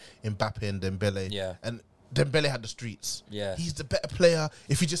between Mbappe and Dembele. Yeah. And Dembele had the streets. Yeah. He's the better player.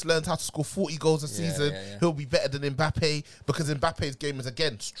 If he just learns how to score 40 goals a season, he'll be better than Mbappe, because Mbappe's game is,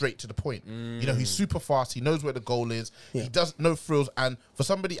 again, straight to the point. You know, he's super fast. He knows where the goal is. He does no frills. And for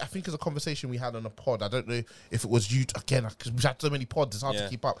somebody, I think it's a conversation we had on a pod. I don't know if it was you, again, because we've had so many pods, it's hard to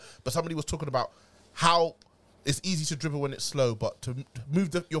keep up. But somebody was talking about how it's easy to dribble when it's slow, but to move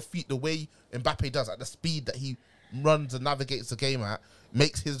your feet the way Mbappe does, at the speed that he runs and navigates the game at,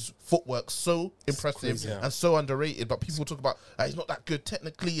 makes his footwork so impressive and so underrated. But people talk about he's not that good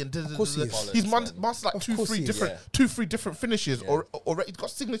technically, and he's mastered like two, three different finishes, or he's got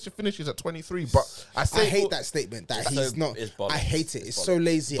signature finishes at 23. But I hate that statement that he's not. I hate it. It's so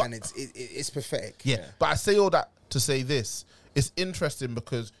lazy, and it's pathetic. Yeah, but I say all that to say this. It's interesting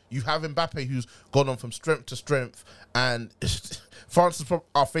because you have Mbappe, who's gone on from strength to strength, and France is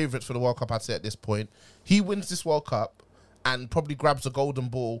our favourites for the World Cup, I'd say, at this point. He wins this World Cup and probably grabs the golden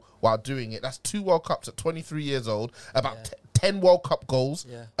ball while doing it. That's 2 World Cups at 23 years old, about 10 World Cup goals.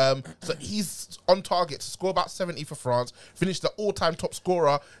 So he's on target to score about 70 for France, finish the all-time top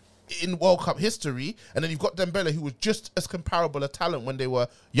scorer in World Cup history. And then you've got Dembele, who was just as comparable a talent when they were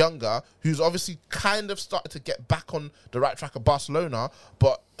younger, who's obviously kind of started to get back on the right track of Barcelona,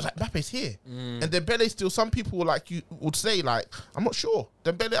 but like Mbappe's here. And Dembele still, some people would say, like, I'm not sure.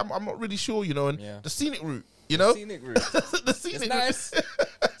 Dembele, I'm not really sure, you know, and the scenic route, you know? Scenic route. It's nice.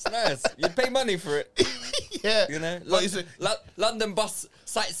 It's nice. You'd pay money for it. Yeah. You know? London bus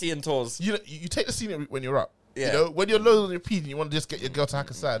sightseeing tours. You know, you take the scenic route when you're up. Yeah. You know, when you're low on your pee and you want to just get your girl to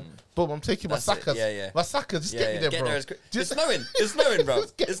Hakkasan, boom, I'm taking my suckers. My suckers, just get me there, bro. It's snowing. It's snowing, bro.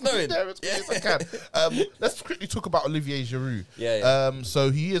 It's snowing. There as quick as I can. Let's quickly talk about Olivier Giroud.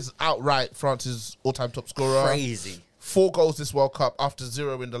 So he is outright France's all-time top scorer. Crazy. 4 goals this World Cup after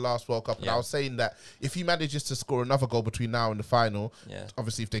 0 in the last World Cup. And I was saying that if he manages to score another goal between now and the final,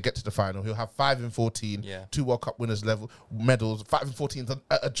 obviously if they get to the final, he'll have 5 in 14, 2 World Cup winners level medals. 5 in 14 is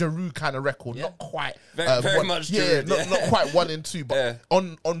a Giroud kind of record, not quite. Very much Giroud. Not quite 1 and 2, but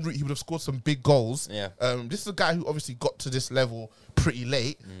on route he would have scored some big goals. This is a guy who obviously got to this level pretty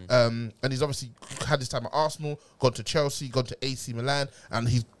late, and he's obviously had his time at Arsenal, gone to Chelsea, gone to AC Milan, and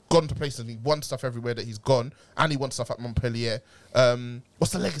he's gone to places and he won stuff everywhere that he's gone, and he won stuff at Montpellier.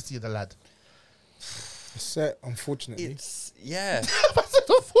 What's the legacy of the lad? It's set, unfortunately.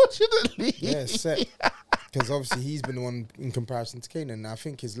 Unfortunately. Yeah, it's set. Because obviously he's been the one in comparison to Kane, and I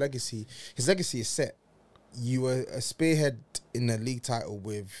think his legacy is set. You were a spearhead in the league title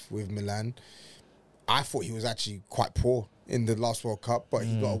with Milan. I thought he was actually quite poor in the last World Cup, but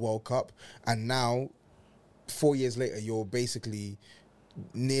he got a World Cup, and now 4 years later, you're basically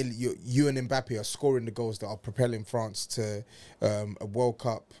nearly you and Mbappe are scoring the goals that are propelling France to a World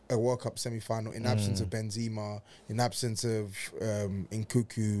Cup semi-final in absence of Benzema, in absence of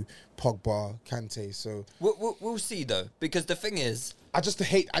Nkunku, Pogba, Kante. So we'll see though, because the thing is, I just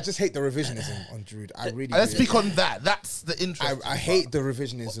hate the revisionism on Giroud. I really. Let's speak on that. That's the interest. I hate the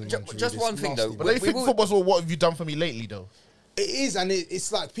revisionism. on Giroud. Just one thing though. But they think football's all, what have you done for me lately though? It is, and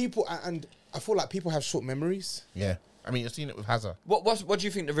it's like people, and I feel like people have short memories. Yeah. I mean, you've seen it with Hazard. What do you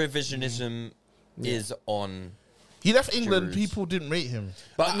think the revisionism is on? He left England. Giroud? People didn't rate him,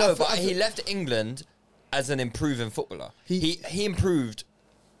 but he left England as an improving footballer. He improved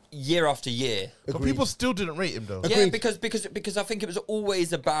year after year. but people still didn't rate him though. Yeah, because I think it was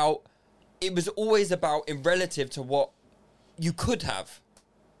always about in relative to what you could have.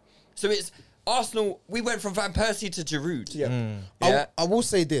 So it's Arsenal. We went from Van Persie to Giroud. I will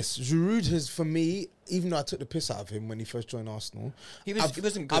say this: Giroud has, for me, even though I took the piss out of him when he first joined Arsenal, he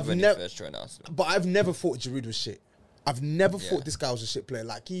wasn't good when he first joined Arsenal. But I've never thought Giroud was shit. I've never thought this guy was a shit player.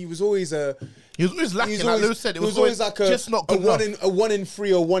 Like he was always lacking. Like Lewis said, it was always like just not good a 1 in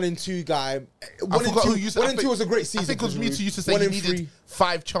 3 or 1 in 2 guy. 1 in 2 was a great season. I think it was me who used to say he needed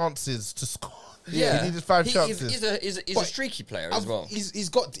 5 chances to score. Yeah, he needed 5 chances. He's a streaky player as well.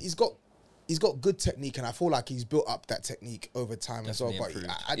 He's got good technique, and I feel like he's built up that technique over time as well. But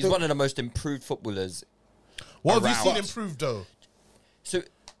he's one of the most improved footballers. What have you seen improved though? So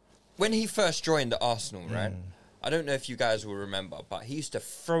when he first joined Arsenal, right? I don't know if you guys will remember, but he used to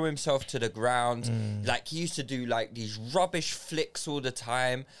throw himself to the ground. Like he used to do like these rubbish flicks all the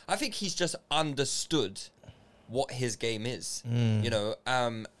time. I think he's just understood what his game is, you know.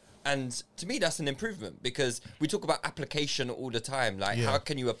 And to me, that's an improvement because we talk about application all the time. Like, how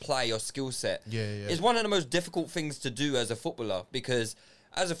can you apply your skill set? It's one of the most difficult things to do as a footballer because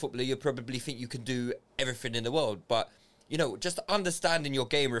as a footballer, you probably think you can do everything in the world. But, you know, just understanding your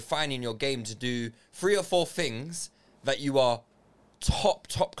game, refining your game to do 3 or 4 things that you are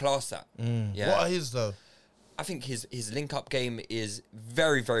top class at. What are his, though? I think his link-up game is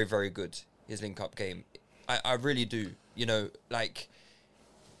very, very, very good. His link-up game. I really do. You know, like,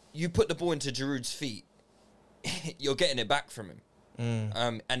 you put the ball into Giroud's feet, you're getting it back from him.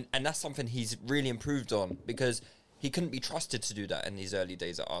 And that's something he's really improved on, because he couldn't be trusted to do that in these early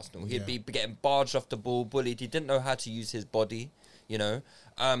days at Arsenal. He'd be getting barged off the ball, bullied. He didn't know how to use his body, you know.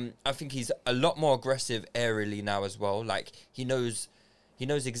 I think he's a lot more aggressive aerially now as well. Like, he knows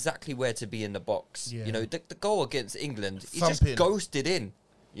exactly where to be in the box. Yeah. You know, the goal against England, he Thumping. just ghosted in,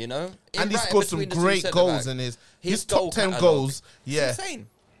 you know. And he Right scored some between the two great goals centre-backs. in his goal top 10 catalogue, goals. Yeah. It's insane.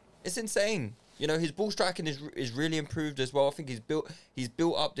 It's insane. You know, his ball striking is really improved as well. I think he's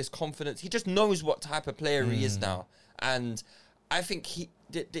built up this confidence. He just knows what type of player he is now. And I think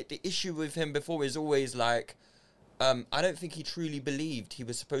the issue with him before is always like, I don't think he truly believed he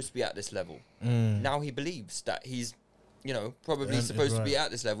was supposed to be at this level. Now he believes that he's, you know, probably Earned supposed his to be right. at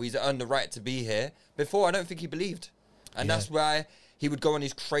this level. He's earned the right to be here. Before, I don't think he believed. And that's why he would go on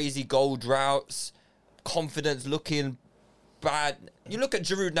these crazy goal droughts, confidence looking bad. You look at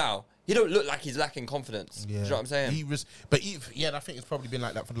Giroud now. He don't look like he's lacking confidence. Do you know what I'm saying? I think it's probably been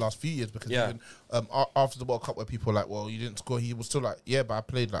like that for the last few years, because even after the World Cup, where people were like, well, you didn't score, he was still like, yeah, but I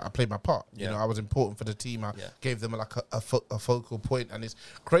played my part. You know, I was important for the team. I gave them like a focal point, and it's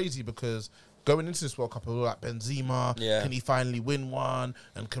crazy because going into this World Cup, we were like, Benzema, can he finally win one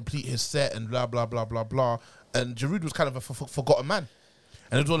and complete his set and blah blah blah blah blah, and Giroud was kind of a forgotten man.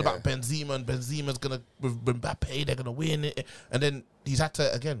 And it was all about Benzema, and Benzema's gonna, with Mbappe, they're gonna win it. And then he's had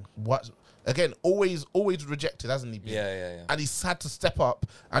to always rejected, hasn't he been? Yeah. And he's had to step up,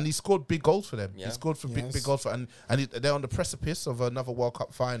 and he scored big goals for them. Yeah. He scored for big goals for, and they're on the precipice of another World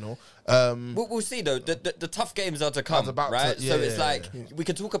Cup final. We'll see though. The tough games are to come, right? So it's like we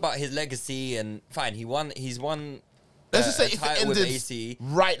can talk about his legacy, and fine, he's won. Let's just say a if it title with ended AC,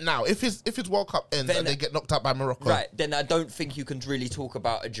 right now, if his World Cup ends Then- and they get knocked out by Morocco, right? Then I don't think you can really talk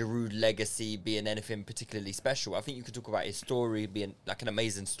about a Giroud legacy being anything particularly special. I think you could talk about his story being like an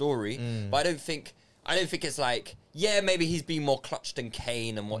amazing story, but I don't think it's like, maybe he's been more clutch than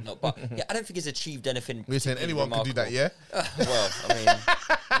Kane and whatnot, but I don't think he's achieved anything. we're saying anyone can do that, yeah? Well,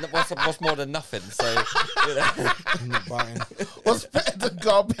 I mean, what's more than nothing? So, you know. Not biting. What's better than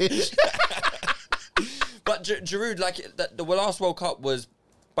garbage? But Giroud, like the last World Cup was,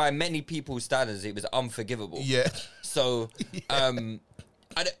 by many people's standards, it was unforgivable. Yeah. So, he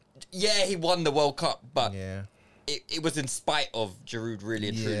won the World Cup, but it was in spite of Giroud, really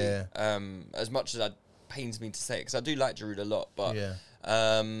and truly. As much as that pains me to say it, because I do like Giroud a lot, but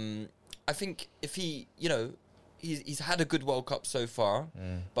I think if he, you know, he's had a good World Cup so far,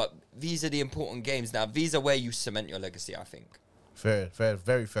 but these are the important games now. These are where you cement your legacy, I think. Fair,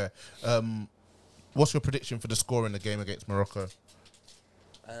 very fair. What's your prediction for the score in the game against Morocco?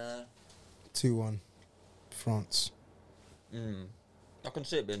 2-1 France. I can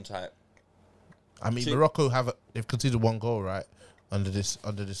see it being tight. I mean, See- Morocco they've conceded one goal, right? Under this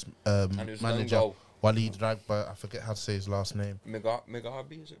And it was an own manager goal. Walid Ragba. I forget how to say his last name.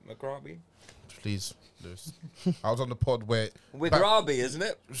 Megrabi, is it Megrabi? Please, Lewis. I was on the pod where Megrabi, isn't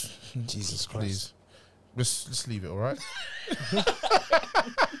it? Jesus Christ. please. Let's leave it, all right?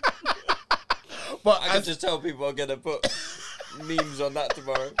 But I can just tell people are gonna put memes on that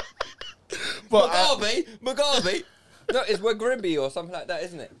tomorrow. but Mugabe. No, it's Wagribi or something like that,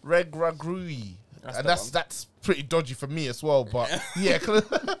 isn't it? Regragui. That's And the one. that's pretty dodgy for me as well. But yeah,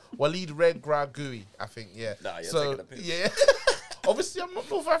 Walid Regragui, I think. Yeah. Nah, you're so taking a piss. yeah. Obviously, I'm not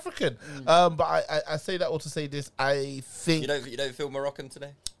North African. But I say that all to say this. I think You don't feel Moroccan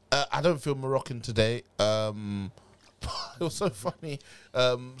today? I don't feel Moroccan today. It was so funny.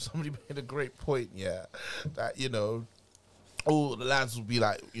 Somebody made a great point. Yeah, that all the lads will be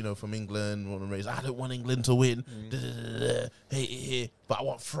like, from England, born and raised. I don't want England to win. Hey, but I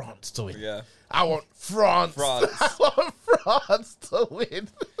want France to win. Yeah. I want France. France. I want France to win.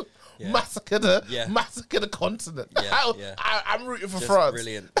 Yeah. Massacre the continent. Yeah. I'm rooting for Just France.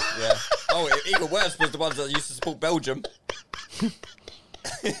 brilliant. Yeah. Oh, even worse was the ones that used to support Belgium.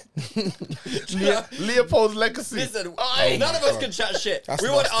 Leopold's legacy. Listen, Aye. none of us can chat shit. That's we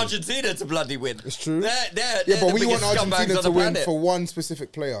want nasty. Argentina to bloody win. It's true. They're Yeah, but the we want biggest scumbags Argentina on to the win planet. for one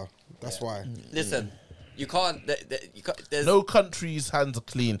specific player. That's why. Listen, you can't. There's No country's hands are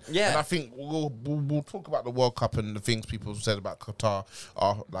clean. Yeah. And I think we'll talk about the World Cup and the things people said about Qatar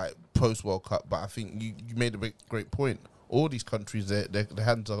are like post World Cup, but I think you made a great point. All these countries, their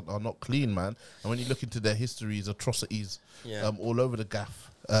hands are not clean, man. And when you look into their histories, atrocities all over the gaff.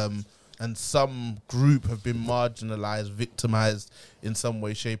 And some group have been marginalised, victimised in some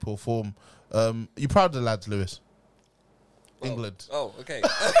way, shape or form. You proud of the lads, Lewis? England. Oh, okay.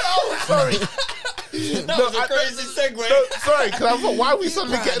 Oh, sorry. That was a crazy segue. No, sorry, because I thought, why are we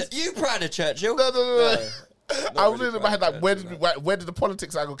suddenly getting... You proud of Churchill? No. I was really in my head like, proud of where did the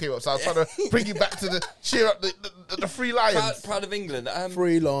politics angle came up? So I was trying to bring you back to the cheer up the Free Lions. Proud of England.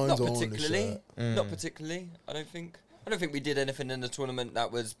 Free lines Not on the particularly. shirt. Not particularly. I don't think we did anything in the tournament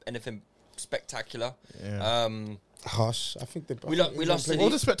that was anything spectacular. Yeah. Hush. I think We lost to All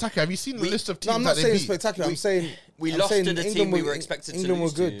the spectacular. Have you seen the list of teams No, I'm not that saying they beat? spectacular. I'm saying we I'm lost saying to the England team we were- were expected to England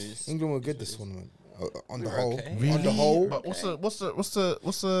lose were good. to. England were good this tournament. On the were whole, okay. Really? on the whole.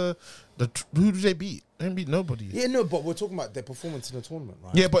 But who did they beat? They didn't beat nobody. Yeah, no, but we're talking about their performance in the tournament,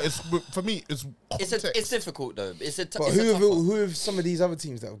 right? Yeah, but it's for me. It's context. It's difficult though. It's a But it's a tough one. who have some of these other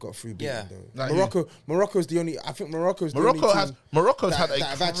teams that have got free beaten Yeah. though? Like Morocco's the only. I think Morocco's the Morocco only has team Morocco's that- had that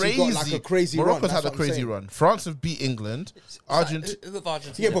have a actually crazy, got like a crazy run. Morocco's That's had a what I'm crazy saying. run. France have beat England. Argentina. Who have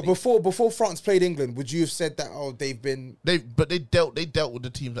Argentina? Yeah, but beat? before France played England, would you have said that? Oh, they've been. They dealt with the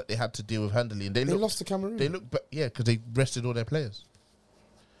teams that they had to deal with handily, and they lost to Cameroon. They look, yeah, because they rested all their players.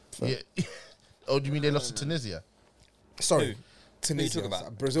 Yeah. Oh, do you mean they lost to Tunisia? Sorry, Who? Tunisia. Who you talking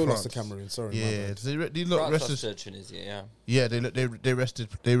about? Brazil lost to France. Cameroon. Sorry, my Yeah, bad. they look France rested. lost to Tunisia. Yeah. Yeah,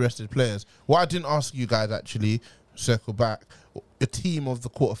 they rested players. What I didn't ask you guys actually, circle back, a team of the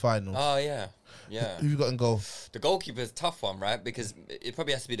quarterfinals. Oh yeah. Yeah. Who you got in goal? The goalkeeper's a tough one, right? Because it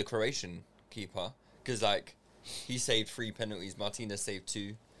probably has to be the Croatian keeper. Because, like, he saved 3 penalties. Martinez saved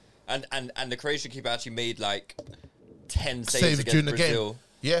 2. And the Croatian keeper actually made, like, 10 saves Saved against during the Brazil. game.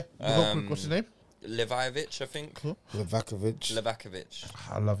 Yeah. The goalkeeper, what's his name? Levakovic, I think. Cool. Levakovic. Levakovic.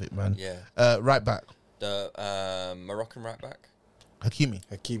 I love it, man. Yeah. Right back, The Moroccan right back. Hakimi.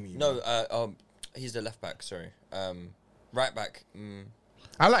 Hakimi. No, he's the left back, sorry. Right back.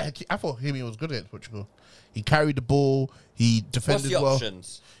 I like. I thought Hakimi was good against Portugal. He carried the ball. He What's defended the well.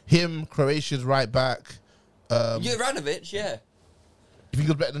 options? Him, Croatia's right back. Juranovic, yeah. You think he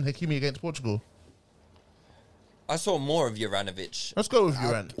was better than Hakimi against Portugal? I saw more of Juranovic. Let's go with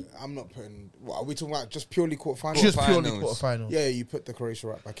Duran. I'm not putting. What are we talking about? Just purely quarterfinals. Just purely Quarterfinals. quarterfinals. Yeah, you put the Croatia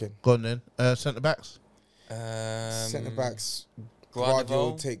right back in. Go on then. Centre backs. Centre backs.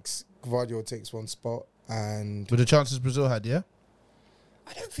 Guardiola Gvardiol takes one spot, and With the chances Brazil had, yeah?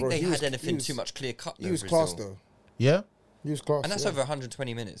 I don't think Bro, they he had was- anything he was- too much clear cut. he was class though. Yeah? He was class, And that's yeah. over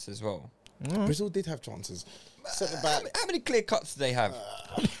 120 minutes as well. Brazil did have chances. Centre back. How many clear cuts do they have?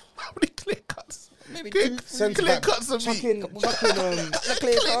 How many clear cuts? Maybe Clear, two, Centre clear back. cuts of me. Chucking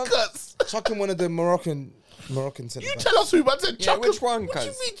Clear cuts. chucking one of the Moroccan centre You backs. tell us who, man. Said Yeah, chucking. which one, What do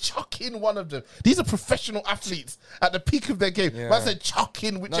you cuz? mean chucking one of them? These are professional athletes at the peak of their game. Yeah. Man said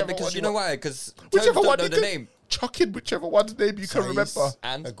chucking whichever No, because one. you know why? Because Whichever don't one know you the can, name. Chucking whichever one's name you can Saiss, remember.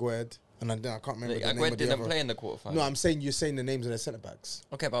 And Aguerd, and I can't remember the name Aguerd of the didn't other. play in the quarterfinals. No, I'm saying you're saying the names of the centre backs.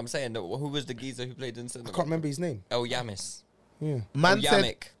 Okay, but I'm saying that who was the geezer who played in I centre? can't remember his name. El Yamis. Yeah.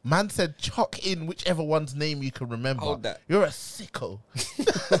 Man said chuck in whichever one's name you can remember. Hold that. You're a sicko.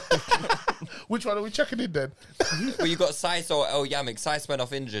 Which one are we chucking in then? Well, you got Saiss or El Yamik. Saiss went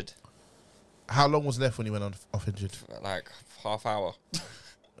off injured. How long was left when he went off injured? Like half hour.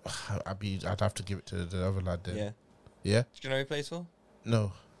 I'd have to give it to the other lad then. Yeah. Yeah? Do you know who he plays for?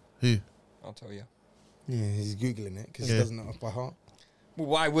 No. Who? I'll tell you. Yeah, he's Googling it because Yeah. he doesn't know off by heart. Well,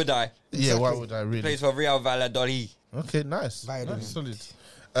 why would I? Yeah, why Exactly. would I He really? plays for Real Valladolid. Okay, nice. Valladolid. Nice, solid.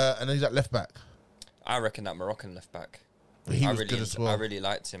 And then he's at left back. I reckon that Moroccan left back. He I was really good as well. I really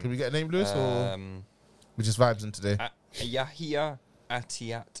liked him. Can we get a name, Lewis? Or Um, we just vibes in today? Yahya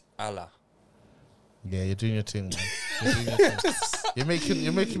Atiat Allah. Yeah, you're doing your thing, man. You're doing your thing.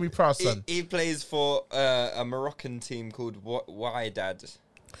 You're making me proud, son. He plays for a Moroccan team called Wydad.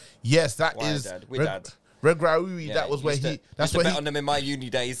 Yes, that Wydad, is Wydad. Red Raoui. Yeah, that was where used to- he. That's used to where bet he. on them in my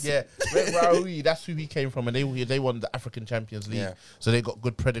uni days. Yeah, Red Raoui. That's who he came from, and they won the African Champions League, Yeah. so they got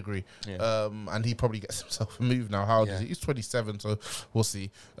good pedigree. Yeah. And he probably gets himself a move now. How old is Yeah. he? He's 27, so we'll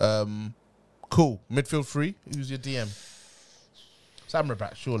see. Cool. Midfield 3. Who's your DM? It's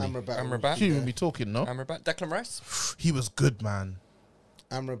Amrabat, surely. Amrabat. He wouldn't be talking, no? Amrabat. Declan Rice. He was good, man.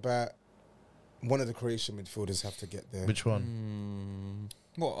 Amrabat. One of the Croatian midfielders have to get there. Which one?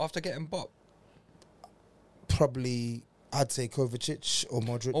 What, after getting Bop? Probably, I'd say Kovacic or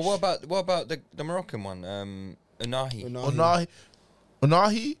Modric. Or what about the Moroccan one? Unahi.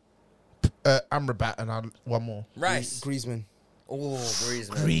 Unahi, Amrabat, and one more. Rice. Griezmann. Oh,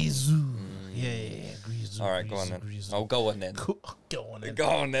 Griezmann. Griezmann. Yeah, Griezmann. All right, go on then. Griezmann. Oh, go on then. Cool. Go on then. Go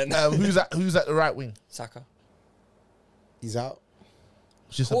on then. Who's at the right wing? Saka. He's out.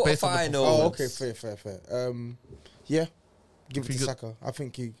 Just based on the Quarterfinals. Oh, performance. okay, fair. Yeah, give it to Think it- Saka. I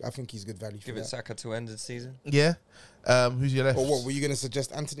think he's good value for Give it that. Saka to end the season. Yeah. Who's your left? Or what? Were you gonna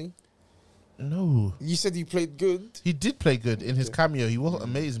suggest Anthony? No. You said he played good. He did play good in his cameo. He wasn't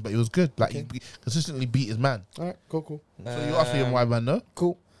amazing, but he was good. Like, he consistently beat his man. All right, cool. So you asked me why, man, no?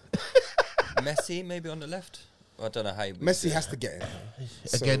 Cool. Messi maybe on the left. I don't know how you. Messi has to get in.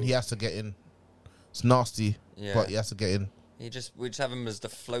 Again, he has to get in. It's nasty, Yeah. but he has to get in. we just have him as the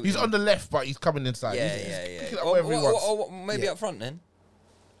floating. He's on the left, but he's coming inside. Yeah, He's yeah. picking up Or, wherever he wants. maybe Yeah. up front then.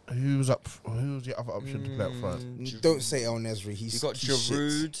 Who's the other option to play up front? Don't say El Nesri. You He's got he's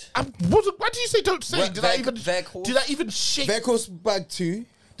shit. Giroud. Why do you say don't say? Did I even shape? Weghorst bag 2.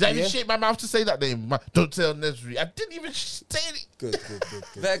 Did I even Yeah. shape my mouth to say that name? Don't say Nesri. I didn't even say it. Good.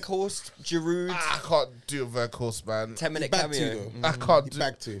 Weghorst, Giroud. I can't do a Verkos, man. 10-minute back two, cameo. though. I can't He do.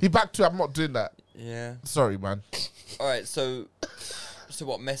 back two. He back two. I'm not doing that. Yeah. Sorry, man. All right. So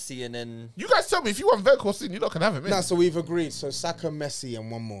what? Messi and then You guys tell me if you want Verkos in, you're not gonna have him in. Nah, so we've agreed. So Saka, Messi,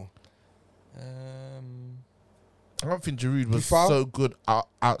 and one more. I don't think Giroud was Buffon? so good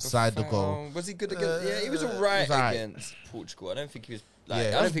outside the goal. Was he good against? Yeah, he was alright he was alright. against Portugal. I don't think he was. Like, Yeah,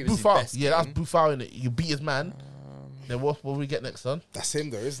 I that's don't think it was Buffon. his best. Yeah, that's game. Buffon in it. You beat his man. Then what will we get next on? That's him,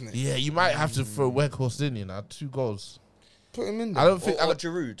 though, isn't it? Yeah, you might have to throw Weghorst in. 2 goals. Put him in I there. don't think. Or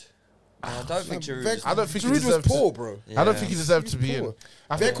Giroud. No, I don't think Giroud. I don't think he Giroud was deserves to- poor, bro. I don't think he deserved to be He in. was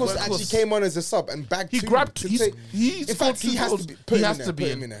I think Weghorst actually came on as a sub and bagged He two. grabbed. to He's, take- he's in fact, he has to be. Put He him has in to there. be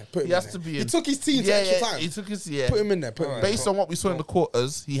Put him in there. Put him He has in to there. be He in. took his team to Yeah, extra yeah. time. He took his. Put him in there. Put him in Alright. there. Based on what we saw in the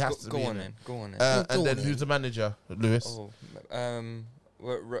quarters, he has to Go be on in. in. Go on in. Go And on then in. who's the manager? Lewis. Oh,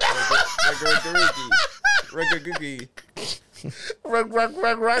 Regagugi. Rag.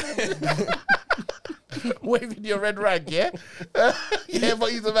 Waving your red rag, yeah? Yeah,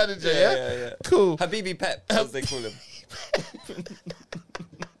 but he's the manager, yeah? Yeah. Cool. Habibi Pep, as they call him.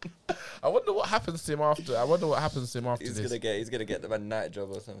 I wonder what happens to him after. He's this. gonna get the Man United job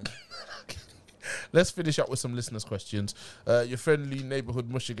or something. Let's finish up with some listeners' questions. Your friendly neighborhood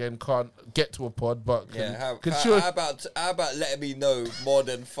mush again can't get to a pod, but Yeah, can how about letting me know more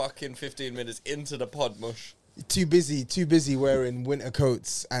than fucking 15 minutes into the pod, mush? Too busy wearing winter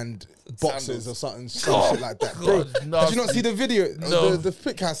coats and boxers Sandals. or something, some shit like that. Bro, God, did you not nasty. see the video? No. The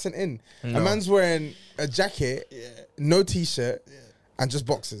pic I sent in. A man's wearing a jacket, no t-shirt, and just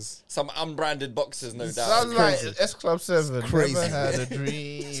boxers. Some unbranded boxes, no doubt. Sounds like S Club 7. crazy. Never had a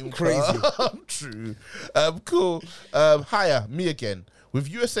dream crazy. come true. Cool. Hiya, me again. With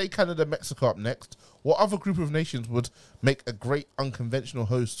USA, Canada, Mexico up next, what other group of nations would make a great unconventional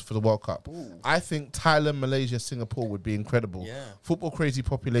host for the World Cup? I think Thailand, Malaysia, Singapore would be incredible. Yeah. Football crazy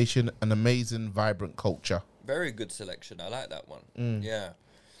population, an amazing, vibrant culture. Very good selection. I like that one. Yeah.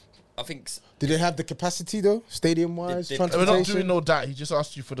 I think Do they have the capacity though, stadium-wise, Did- We're not transportation? doing all that. He just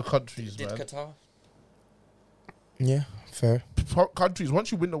asked you for the countries, did man. Qatar. Yeah, fair. Countries,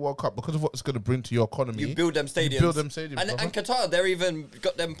 once you win the World Cup, because of what it's going to bring to your economy, You build them stadiums. build them stadiums, And brother. Qatar, they're even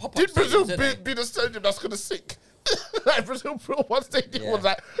got them pop-up Did Brazil stadiums, be the stadium that's going to sink? Like Brazil built one stadium Yeah. was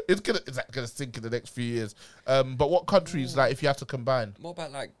like it's going to sink in the next few years. But what countries, like, if you have to combine? What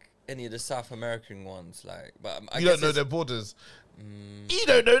about like any of the South American ones? Like, but I You guess don't know it's- their borders. You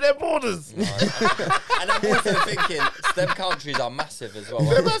don't know their borders. And I'm also thinking them countries are massive as well.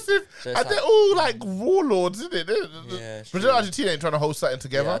 They're aren't they? massive, So it's and they're like- all like warlords, isn't it? Yeah, it's Brazil, true. Argentina ain't trying to hold something Yeah,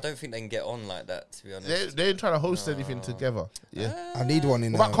 together. I don't think they can get on like that, to be honest. They ain't trying to host anything together. Yeah. I need one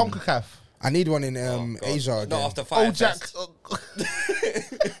in. What about CONCACAF? I need one in Oh, God. Asia again. Not after Fire Oh, Jack. Fest.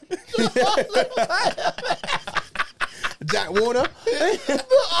 Jack Warner.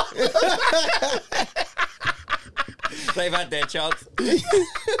 They've had their chance.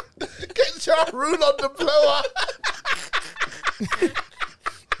 Get Ja Rule on the blower.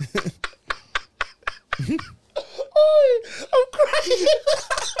 I'm crying.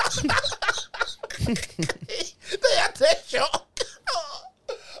 They had their shot.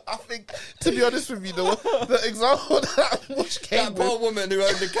 I think, to be honest with you, the example that Mush came That poor with, woman who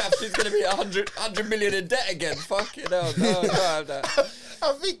owned the Cavs, she's going to be 100 million in debt again. Fucking hell. No, that.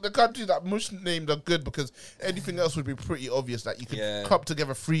 I think the countries that Mush named are good because anything else would be pretty obvious. That you could Yeah. club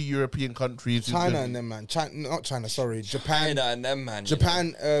together 3 European countries. who China could- and them, man. Not China, sorry. Japan. China and them, man.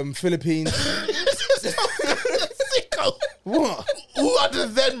 Japan, Philippines. Sicko. What? Who are the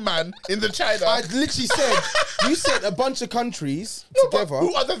then man in the China? I literally said, you said a bunch of countries No, but together.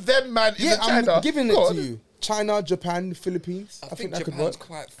 who are the then man in Yeah, the China? I'm giving it Go to on. you. China, Japan, Philippines. I I think think that could Japan's work.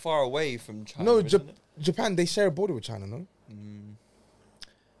 quite far away from China. No, isn't it? Japan, they share a border with China, no?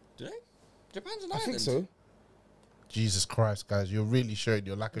 Do they? Japan's an I island. think so. Jesus Christ, guys, you're really showing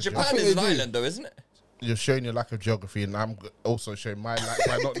your lack of Japan geography. think is they an do. island, though, isn't it? You're showing your lack of geography, and I'm also showing my lack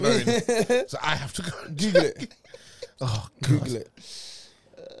by not knowing. So I have to go and Google it. Oh, Google it.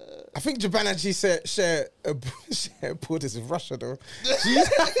 I think Japan actually share borders with Russia though.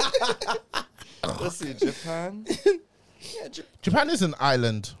 Let's see, Japan. Yeah, Japan is an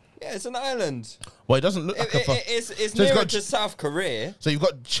island. yeah, it's an island. Well, it doesn't look like a. It's So it's nearer got to South Korea. So you've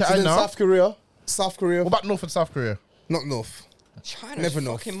got So then China. South Korea, What about North and South Korea? not North. China's Never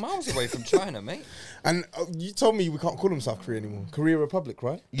know. fucking miles away from China, mate. And you told me we can't call them South Korea anymore. Korea Republic,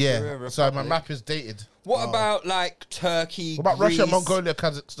 right? Yeah. Korea So my Republic. map is dated. What about like Turkey? What about Greece? Russia, Mongolia,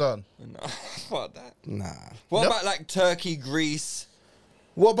 Kazakhstan? No, what that? Nah. What Nope. about like Turkey, Greece?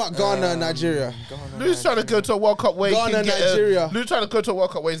 What about Ghana and Nigeria? Lou's trying to go to a World Cup where he Ghana, can get Nigeria. Lou's trying to go to a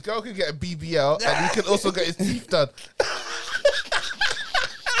World Cup where his girl can get a BBL and he can also get his teeth done.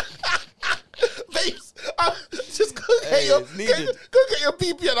 Babes, just go get Hey, your it's needed. go get your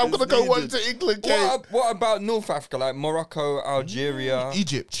BBL. I'm gonna go watch needed. the England game. What about North Africa, like Morocco, Algeria,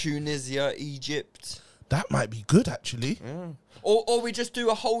 Egypt. Tunisia, Egypt? That might be good actually. Or we just do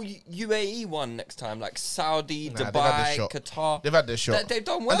a whole UAE one next time, like Saudi, Nah, they've had Dubai, their shot. Qatar. They've had their shot. They've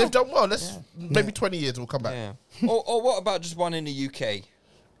done well. And they've done well. Let's maybe 20 years we'll come back. Yeah. or what about just one in the UK?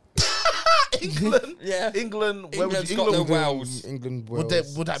 England. Yeah. England. Where would England's you, got England the Wales. England, would,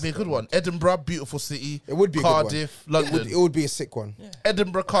 Wales. would that be a good one? Edinburgh, beautiful city. It would be a good one. Cardiff, It London. would be a sick one.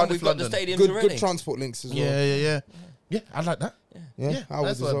 Edinburgh, And Cardiff, we've got the London. stadiums Good, already. good transport links as well. Yeah. Yeah, I like that. Yeah, I would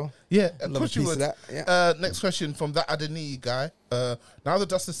nice as one. well. Yeah, of Love a course you piece would. of that, yeah. Next question from that Adeni guy. Now the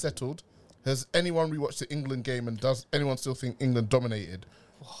dust is settled, has anyone rewatched the England game and does anyone still think England dominated?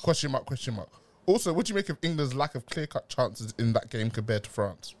 Question mark, question mark. Also, what do you make of England's lack of clear-cut chances in that game compared to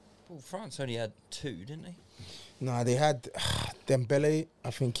France? Well, France only had 2, didn't they? Nah, they had Dembele.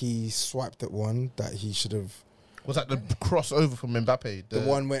 I think he swiped at one that he should have. Was that the crossover from Mbappe? The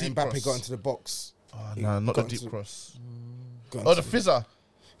one where deep Mbappe cross? got into the box. Oh, no, not the got deep into- cross. Got Oh, into the fizzer.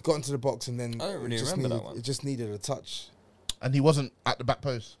 got into the box and then I don't really it just remember that needed- one. It just needed a touch. And he wasn't at the back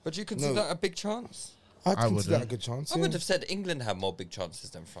post. But do you consider No. that a big chance? I'd I consider that a wouldn't. good chance. I yeah. would have said England had more big chances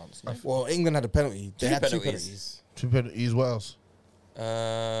than France. No? Well, England had a penalty. They Two had 2 penalties. penalties. 2 penalties, Wales.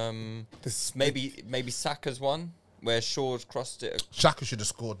 This Maybe Saka's one where Shaw's crossed it. Xhaka should have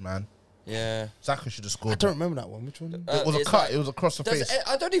scored, man. Yeah. Xhaka should have I scored. don't remember that one. Which one? It was a it's cut. like- It was across the face.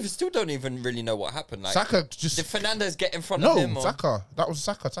 I don't even really know what happened. Like, Saka just did Fernandez get in front no of him? Or? Saka. That was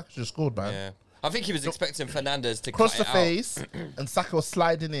Saka. Saka should have scored, man. Yeah. I think he was expecting Fernandez to Cross cut the it face, and Saka was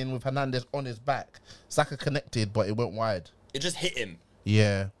sliding in with Hernandez on his back. Saka connected, but it went wide. out. It just hit him.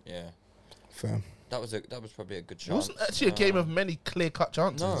 Yeah, Yeah. Fair. That was probably a good it chance. wasn't actually a game of many clear-cut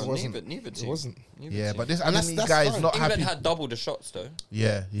chances. No, It wasn't. neither It team. wasn't. Neither Yeah, team. but this And that's Adeni guy is fine. not England happy. had double the shots though.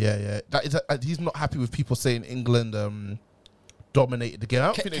 Yeah. That is. He's not happy with people saying England dominated the game. I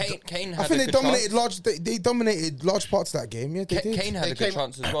don't think they Kane I had think a they good dominated chance. large. They dominated large parts of that game. Yeah, they did. Kane had they a good came-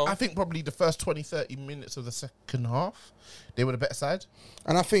 chance as well. I think probably the first 20, 30 minutes of the second half, they were the better side.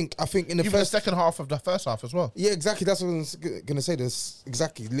 And I think in the Even first the second half of the first half as well. Yeah, exactly. That's what I was gonna say. This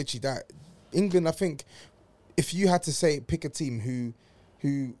exactly, literally that. England, I think, if you had to pick a team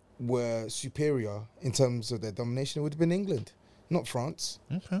who were superior in terms of their domination, it would have been England, not France.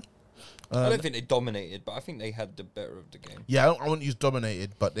 Okay. I don't think they dominated, but I think they had the better of the game. Yeah, I wouldn't use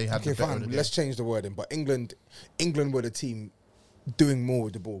dominated, but they had Okay, the better fine. of the game. Let's change the wording. But England were the team doing more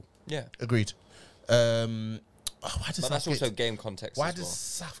with the ball. Yeah. Agreed. Why does But that's Southgate, also game context why as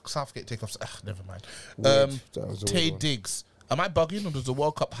does well. Southgate take off? Never mind. Weird. That was a Tay weird one. Diggs. Am I bugging or does the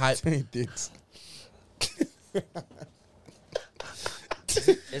World Cup hype? He did.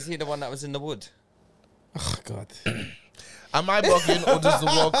 Is he the one that was in the wood? Oh God. Am I bugging or does the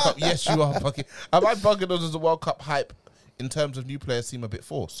World Cup? Yes, you are bugging. Am I bugging or does the World Cup hype in terms of new players seem a bit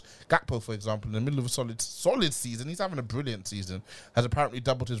forced? Gakpo, for example, in the middle of a solid season, he's having a brilliant season, has apparently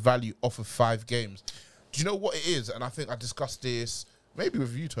doubled his value off of 5 games. Do you know what it is? And I think I discussed this maybe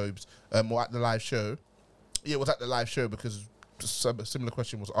with you, Tobes, or at the live show. Yeah, it was at the live show because a similar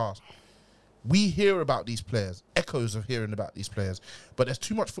question was asked. We hear about these players, echoes of hearing about these players, but there's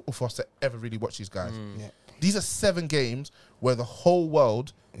too much football for us to ever really watch these guys. Yeah. These are 7 games where the whole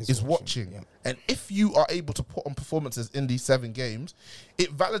world is watching. yeah. And if you are able to put on performances in these 7 games,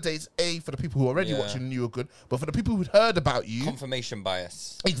 it validates, A, for the people who are already Yeah. watching and you are good, but for the people who'd heard about you, Confirmation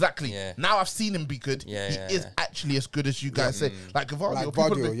bias. exactly. Yeah. Now I've seen him be good. Yeah, he yeah, is yeah. actually as good as you guys say. Like Gvardiol. Like people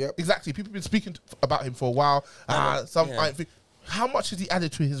have Gvardiol, been- yep. Exactly. People have been speaking about him for a while. Yeah. How much has he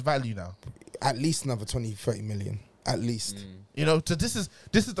added to his value now? At least another 20, 30 million. At least. You know, so this is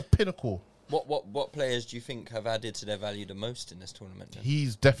the pinnacle. What players do you think have added to their value the most in this tournament? Then?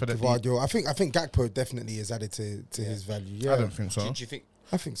 He's definitely. Gvardiol. I think Gakpo definitely has added to his value. Yeah, I don't think so. Do you think?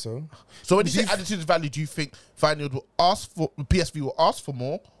 I think so. So when you say added to his value, do you think Feyenoord will ask for PSV will ask for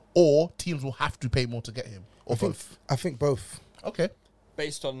more, or teams will have to pay more to get him, or both? I think both. Okay.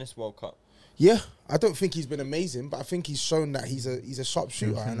 based on this World Cup. Yeah, I don't think he's been amazing, but I think he's shown that he's a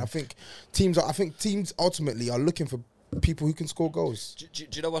sharpshooter, and I think teams ultimately are looking for people who can score goals. Do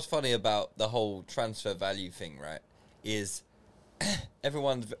you know what's funny about the whole transfer value thing, right? Is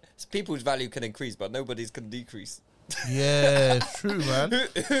people's value can increase, but nobody's can decrease. Yeah, it's true, man.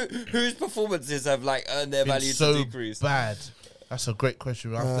 Whose performances have like earned their Been value so to decrease? bad. That's a great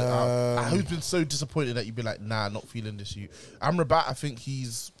question. Who's been so disappointed that you'd be like, nah, not feeling this? Amrabat, I think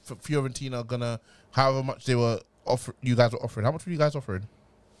he's for Fiorentina gonna, however much they were you guys were offering. How much were you guys offering?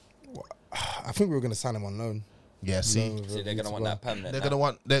 I think we were going to sign him on loan. Yeah, see, So they're gonna want that permanent. they're gonna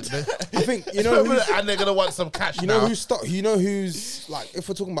want. I think and they're gonna want some cash. You know who's like, if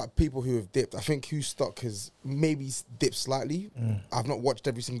we're talking about people who have dipped, I think whose stock has maybe dipped slightly. I've not watched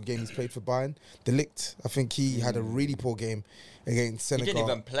every single game he's played for Bayern. De Ligt, I think he had a really poor game against He Senegal. didn't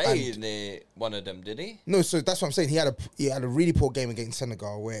even play in one of them, did he? No, so that's what I'm saying. He had a really poor game against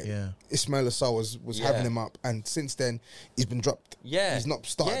Senegal where Ismail Assar was having him up, and since then he's been dropped. Yeah, he's not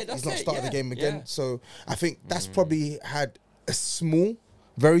started. that's he's not it, started the game again. yeah. So I think that's probably had a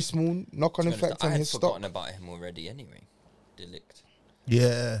very small knock-on To be honest, effect on I had his stock. forgotten about him already. Anyway, De Ligt.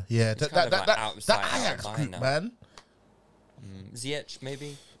 Yeah. He's kind of like That outside Ajax out group, now. man. Ziyech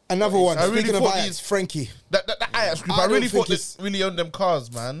maybe. Another one. I really Speaking of thought Ajax, Frankie. That Ajax group, I I don't really think thought they it's- really owned them cars,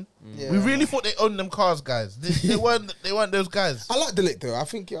 man. Yeah. We really thought they owned them cars, guys. They weren't those guys. I like De Ligt though. I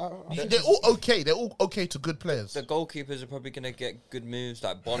think They're all okay. They're all okay to good players. The goalkeepers are probably going to get good moves,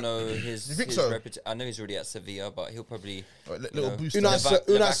 like Bono. You think so? I know he's already at Sevilla, but he'll probably Little boost. Unai Simon.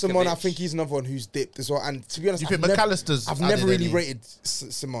 I Livakovic. think he's another one who's dipped as well. And to be honest, Do you think McAllister's I've added never really any? rated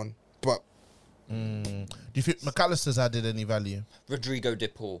Simon, but Do you think McAllister's added any value? Rodrigo De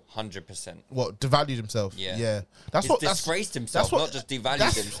Paul, 100%. What, devalued himself? Yeah. That's He's what disgraced himself, not just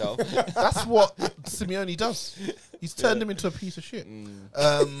devalued himself. That's what Simeone does. He's turned him into a piece of shit.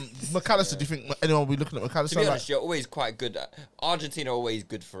 McAllister, do you think anyone will be looking at McAllister? To be honest, you're always quite good. Argentina are always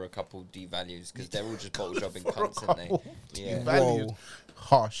good for a couple devalues because they're all just bottle jobbing cunts, aren't they? Yeah. Devalued. Whoa.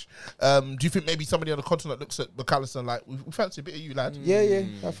 Harsh. Do you think maybe somebody on the continent looks at McAllister and like, we fancy a bit of you, lad? yeah,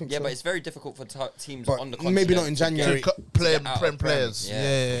 I think Yeah, so. but it's very difficult for teams But on the continent. maybe not in to get- January. Play get out of prem Prem. players.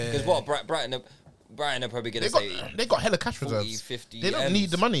 Yeah. Because what Brighton are probably going They to got, say. they got hella cash 40, reserves. 50 They don't M's. need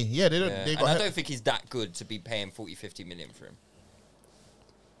the money. Yeah, they don't. Yeah. They And got I don't think he's that good to be paying 40, 50 million for him.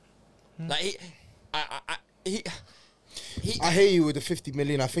 Like I hear you with the 50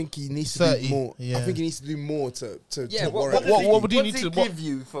 million. I think he needs to 30, do more. yeah. I think he needs to do more to yeah. warrant what would he what need does to- he what- give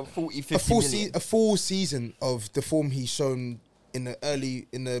you for 40, a 50 full million? a full season of the form he's shown in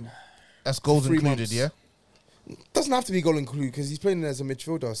the That's goals 3 included, months. yeah? doesn't have to be goal included because he's playing as a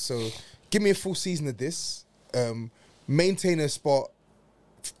midfielder. So give me a full season of this, maintain a spot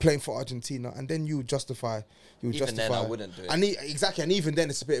playing for Argentina, and then you justify. Even then, I wouldn't do it. And exactly, and even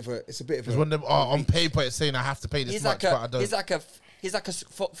then, it's a bit of Because a. when them on paper it's saying I have to pay this He's much, like but I a, don't. he's like a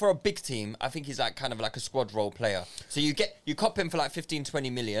for a big team. I think he's like kind of like a squad role player. So you cop him for like 15, 20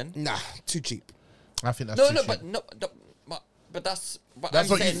 million. Nah, too cheap. I think that's No, too no, cheap. but no, but that's. But That's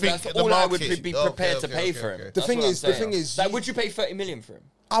I'm what you saying think that's the all I would market- be okay, prepared to okay, pay okay, for okay. him. The That's thing what I'm is- the saying. thing is, like, you- would you pay 30 million for him?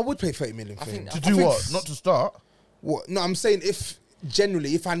 I would pay 30 million for him. To do think- what? Not to start. What? No, I'm saying if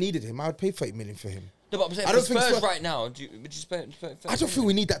I needed him, I would pay 30 million for him. No, but I'm saying I for don't think Spurs Spurs- right now, would you spend? I don't think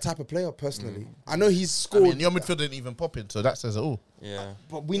we need that type of player personally. I know he's I scored, mean, your midfield didn't even pop in, so that says it all. Yeah.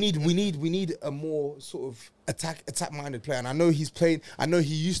 but we need a more sort of attack minded player. And I know he's playing. I know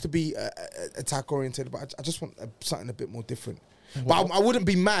he used to be attack oriented, but I just want something a bit more different. But I wouldn't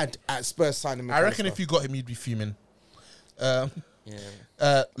be mad at Spurs signing him. I reckon if you got him, you'd be fuming.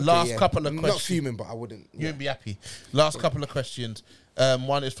 Yeah. Last couple of questions. Not fuming, but I wouldn't. You wouldn't be happy. Last couple of questions.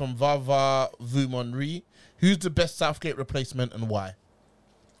 One is from Vava Vumonri. Who's the best Southgate replacement and why?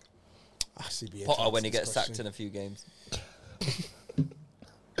 Potter when he gets sacked in a few games.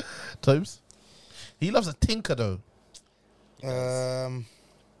 Tobes? He loves a tinker, though. Um,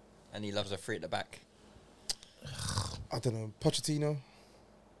 And he loves a free at the back. I don't know, Pochettino.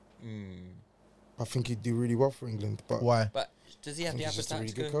 Hmm. I think he'd do really well for England, but Why? But does he I have think the he's just a really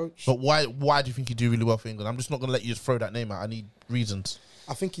appetite good to go? coach. But why do you think he'd do really well for England? I'm just not going to let you just throw that name out. I need reasons.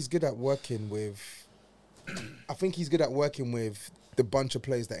 I think he's good at working with. I think he's good at working with the bunch of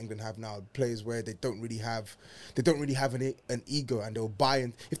players that England have now. Players where they don't really have an ego, and they'll buy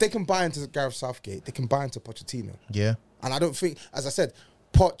in. If they can buy into Gareth Southgate, they can buy into Pochettino. Yeah. And I don't think, as I said,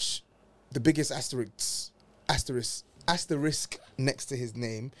 Poch, the biggest asterisk next to his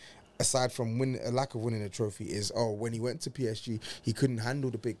name, aside from a lack of winning a trophy, is when he went to PSG, he couldn't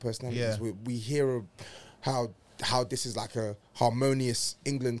handle the big personalities. Yeah. We hear of how this is like a harmonious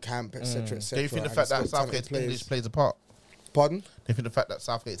England camp, etc., etc. Do you think the fact that Southgate's English plays a part? Pardon? Do you think the fact that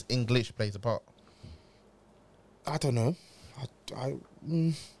Southgate's English plays a part? I don't know.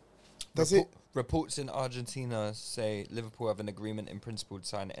 Does it? Reports in Argentina say Liverpool have an agreement in principle to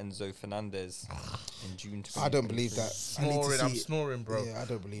sign Enzo Fernandez in June. I don't believe that. I'm snoring, bro. Yeah, I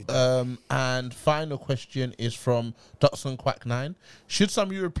don't believe that. And final question is from Dotson Quack 9. Should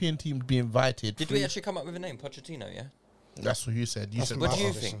some European teams be invited? Did we actually come up with a name? Pochettino, yeah? That's what you said. You said What my do you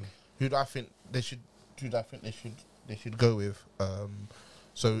position. think? Who do I think they should? Who do I think they should go with?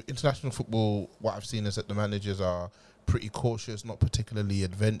 So international football, what I've seen is that the managers are pretty cautious, not particularly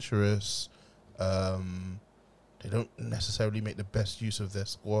adventurous. They don't necessarily make the best use of their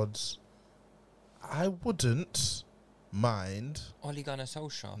squads. I wouldn't mind. Ole Gunnar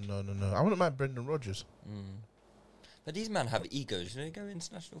Solskjaer. No. I wouldn't mind Brendan Rodgers. But these men have egos. Do they go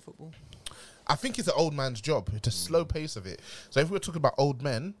international football? I think it's an old man's job. It's a slow pace of it. So if we're talking about old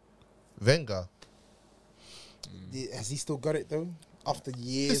men, Wenger. Has he still got it though? After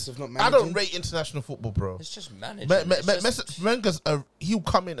years of not I managing? don't rate international football, bro. It's just management. Wenger's he'll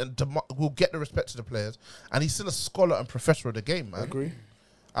come in and will get the respect of the players, and he's still a scholar and professor of the game, man. I agree.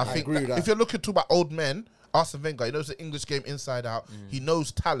 I think agree with that. if you're looking to about old men, Arsene Wenger, he knows the English game inside out. He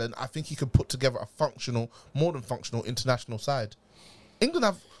knows talent. I think he could put together a functional, more than functional international side. England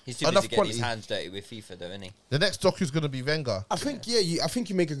have He's too busy enough getting quality. his hands dirty with FIFA, though, isn't he? The next docu's going to be Wenger. I think I think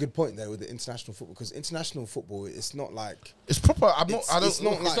you make a good point there with the international football, because international football, it's not like It's proper. I don't. it's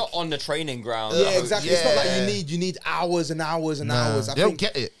not It's not on the training ground. yeah, exactly. It's not like Yeah. you need hours and hours and hours. I they don't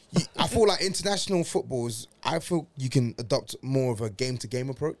think get it. I feel like international footballs. I feel you can adopt more of a game to game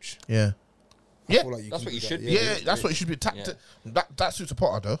approach. Yeah. I Yeah. feel like That's can what you do should that. be. Yeah, that's what it should be. That suits a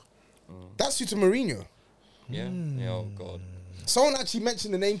Potter, though. That suits a Mourinho. Yeah. Yeah, oh, God. Someone actually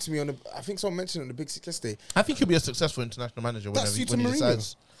mentioned the name to me I think someone mentioned it on the Big Six yesterday. I think he'll be a successful international manager That suits a when he Mourinho.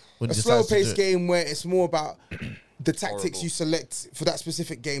 decides. When A he slow decides to paced do it. game where it's more about the tactics Horrible. you select for that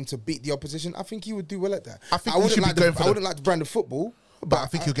specific game to beat the opposition. I think he would do well at that. I think he wouldn't should be like going for I the- wouldn't like the brand of football, But I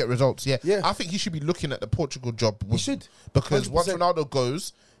think he'll get results. Yeah. Yeah. I think he should be looking at the Portugal job. He should. Because once 100%. Ronaldo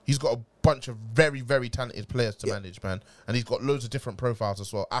goes, he's got a bunch of very, very talented players to manage, man. And he's got loads of different profiles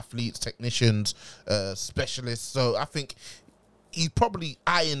as well. Athletes, technicians, specialists. So I think he's probably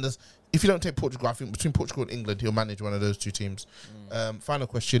eyeing this. If you don't take Portugal, I think between Portugal and England, he'll manage one of those two teams. Final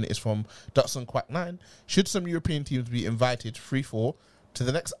question is from Dutson Quack 9. Should some European teams be invited 3-4 to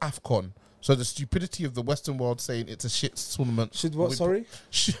the next AFCON? So the stupidity of the Western world saying it's a shit tournament. Should what, sorry?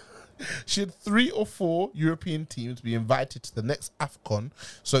 Should 3 or 4 European teams be invited to the next AFCON?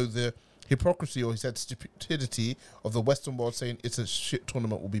 So the hypocrisy, or he said stupidity, of the Western world saying it's a shit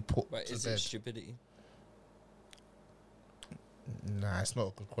tournament will be put But to is bed. it stupidity? Nah, it's not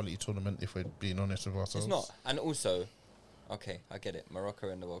a good quality tournament if we're being honest with ourselves. It's not. And also, okay, I get it. Morocco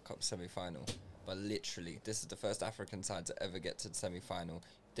in the World Cup semi-final. But literally, this is the first African side to ever get to the semi-final.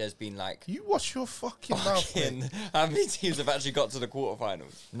 There's been like... You wash your fucking mouth, mate. How many teams have actually got to the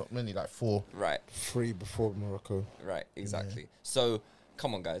quarterfinals? Not many, like 4. Right, 3 before Morocco. right, exactly. So,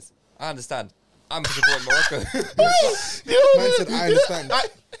 come on, guys. I understand. I'm supporting Morocco. Man said, I understand.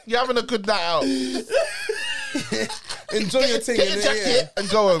 You're having a good night out. Enjoy your thing. Get your jacket and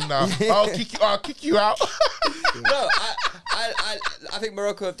go home now. I'll kick you out. No, I think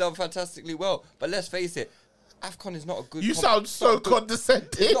Morocco have done fantastically well. But let's face it, AFCON is not a good... You sound so condescending.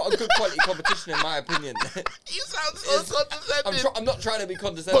 It's not a good quality competition, in my opinion. You sound so condescending. I'm not trying to be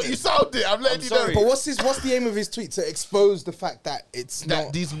condescending. But you sound it. I'm letting I'm you sorry. know. But what's the aim of his tweet? To expose the fact that it's That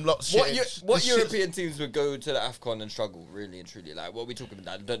not... these lots shit. What this shit- European teams would go to the AFCON and struggle, really and truly? Like, what are we talking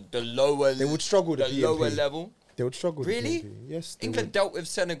about? The lower... They would struggle with the the lower PMP. level? They would struggle. with the Really? PMP. Yes, they England would. dealt with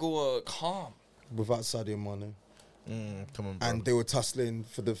Senegal calm. Without Sadio Mane. Come on, bro. And they were tussling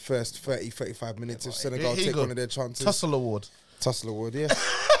for the first 30, 35 minutes if Senegal Here you take go. one of their chances. Tussle Award. Tussle award, yeah.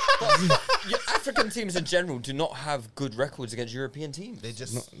 Yeah, African teams in general do not have good records against European teams. They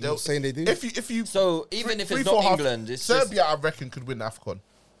just... Not they'll- saying they do. If you... So even if it's 3-4 not half- England, it's Serbia, I reckon, could win AFCON.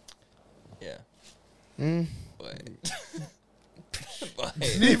 just... Yeah. Boy. Boy.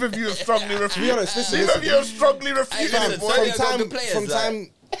 Neither of you have strongly refuted. To be honest, listen, Neither of you have strongly Hey, refuted listen, it, boy. Serbia got good players, from like- time,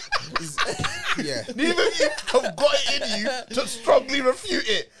 yeah. Neither of you have got it in you to strongly refute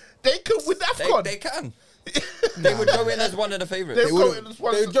it. They could win AFCON. They can. They would go in as one of the favourites. They They would- wouldn't.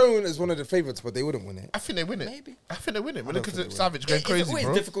 They would go in as one of the favourites, but they wouldn't win it. I think they win it. Maybe. I think they win it. don't Look at think they Savage going It's crazy, always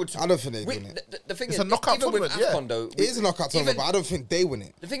bro. difficult to... I don't think they we- win it. The thing It's is, a knockout even with tournament, yeah. AFCON though... It is a knockout tournament, but I don't think they win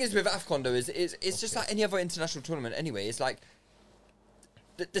it. The thing is with AFCON though is it's just like any other international tournament anyway. It's like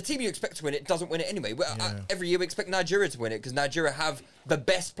the team you expect to win it doesn't win it anyway. Every year we expect Nigeria to win it because Nigeria have the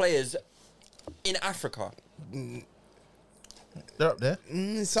best players in Africa. They're up there.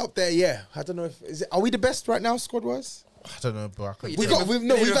 It's up there, yeah. I don't know if... Are we the best right now, squad-wise? I don't know, but I could. You We've didn't got, even-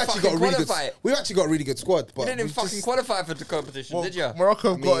 we've didn't actually even got a really fucking good. qualify. We've actually got a really good squad, but You didn't even we've fucking just- qualify for the competition, Well, did you?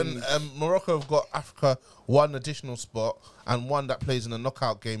 Morocco have I mean- gotten Morocco have got Africa one additional spot and one that plays in a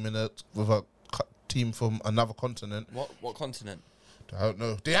knockout game with a team from another continent. What continent? I don't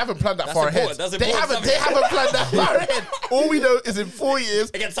know. They haven't planned that That's far important. ahead. That's They important. haven't planned that far ahead. All we know is in 4 years.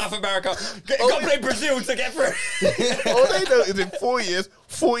 Against South America. Go play Brazil to get through. All they know is in 4 years,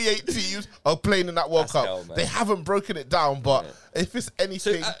 48 teams are playing in that World That's Cup. hell, man. They haven't broken it down, but if it's So,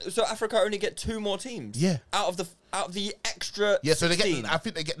 anything, so Africa only get 2 more teams. Yeah. Out of the extra. yeah. So they 16. get. I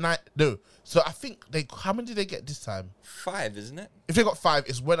think they get 9. No. So I think they. How many did they get this time? 5, isn't it? If they got 5,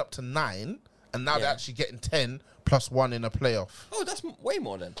 it's went up to 9, and now they're Yeah. actually getting 10 plus 1 in a playoff. Oh, that's way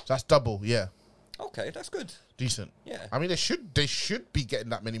more then. So that's double. Yeah. Okay, that's good. Decent. Yeah. I mean, they should be getting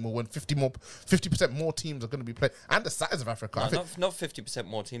that many more when 50% more teams are going to be playing, and the size of Africa. I No, think, not 50%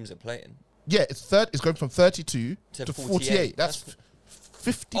 more teams are playing. yeah, it's going from 32 To to 48. 48. That's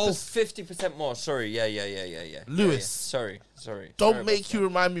 50%. Oh, 50% more. Sorry. Yeah. Lewis. Sorry. Don't Sorry make about you that.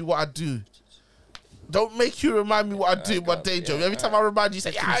 remind me what I do. Don't make you remind me what I do in my day job. Every time I remind you, you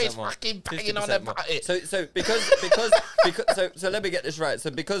say, yeah, 50% it's more. fucking banging 50% on more. about it. So because so let me get this right.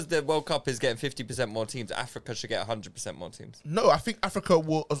 So because the World Cup is getting 50% more teams, Africa should get 100% more teams. No, I think Africa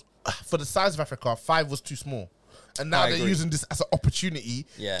will, for the size of Africa, 5 was too small. And now I they're agree. using this as an opportunity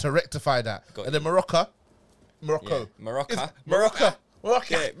Yeah. to rectify that. Got And you. then Morocco. Yeah. Morocco.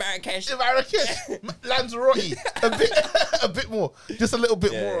 Marrakesh. Yeah, Marrakesh. Marrakesh. Lanzarote. A bit more. Just a little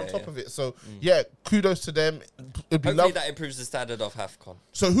bit more on top of it. So, yeah, kudos to them. It'd be Hopefully lovely. that improves the standard of AFCON.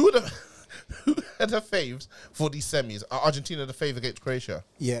 So, who are the faves for these semis? Are Argentina the fave against Croatia?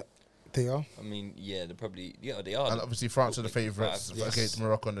 Yeah, they are. I mean, yeah, they are. And obviously, France are the favourites Yes. against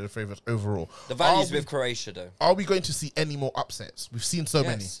Morocco, and they're the favourites overall. The values Are we- with Croatia, though. Are we going to see any more upsets? We've seen so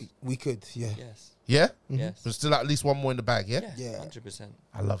Yes. many. We could, yeah. Yes. Yeah? Yes. There's still at least one more in the bag, yeah? Yeah. 100%.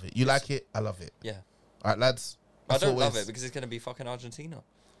 I love it. You like it? I love it. Yeah. All right, lads. I as don't love always- it because it's going to be fucking Argentina.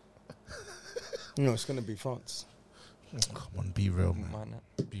 No, it's gonna be France. Come on, be real, man. Man,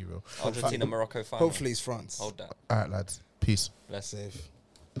 Be real. Argentina, Morocco final. Hopefully, it's France. Hold that. All right, lads. Peace. Bless. Safe.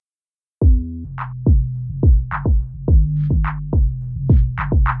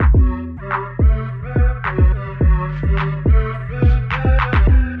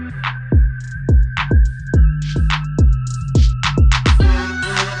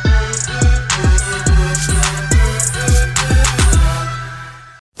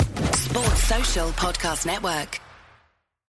 Sports Social Podcast Network.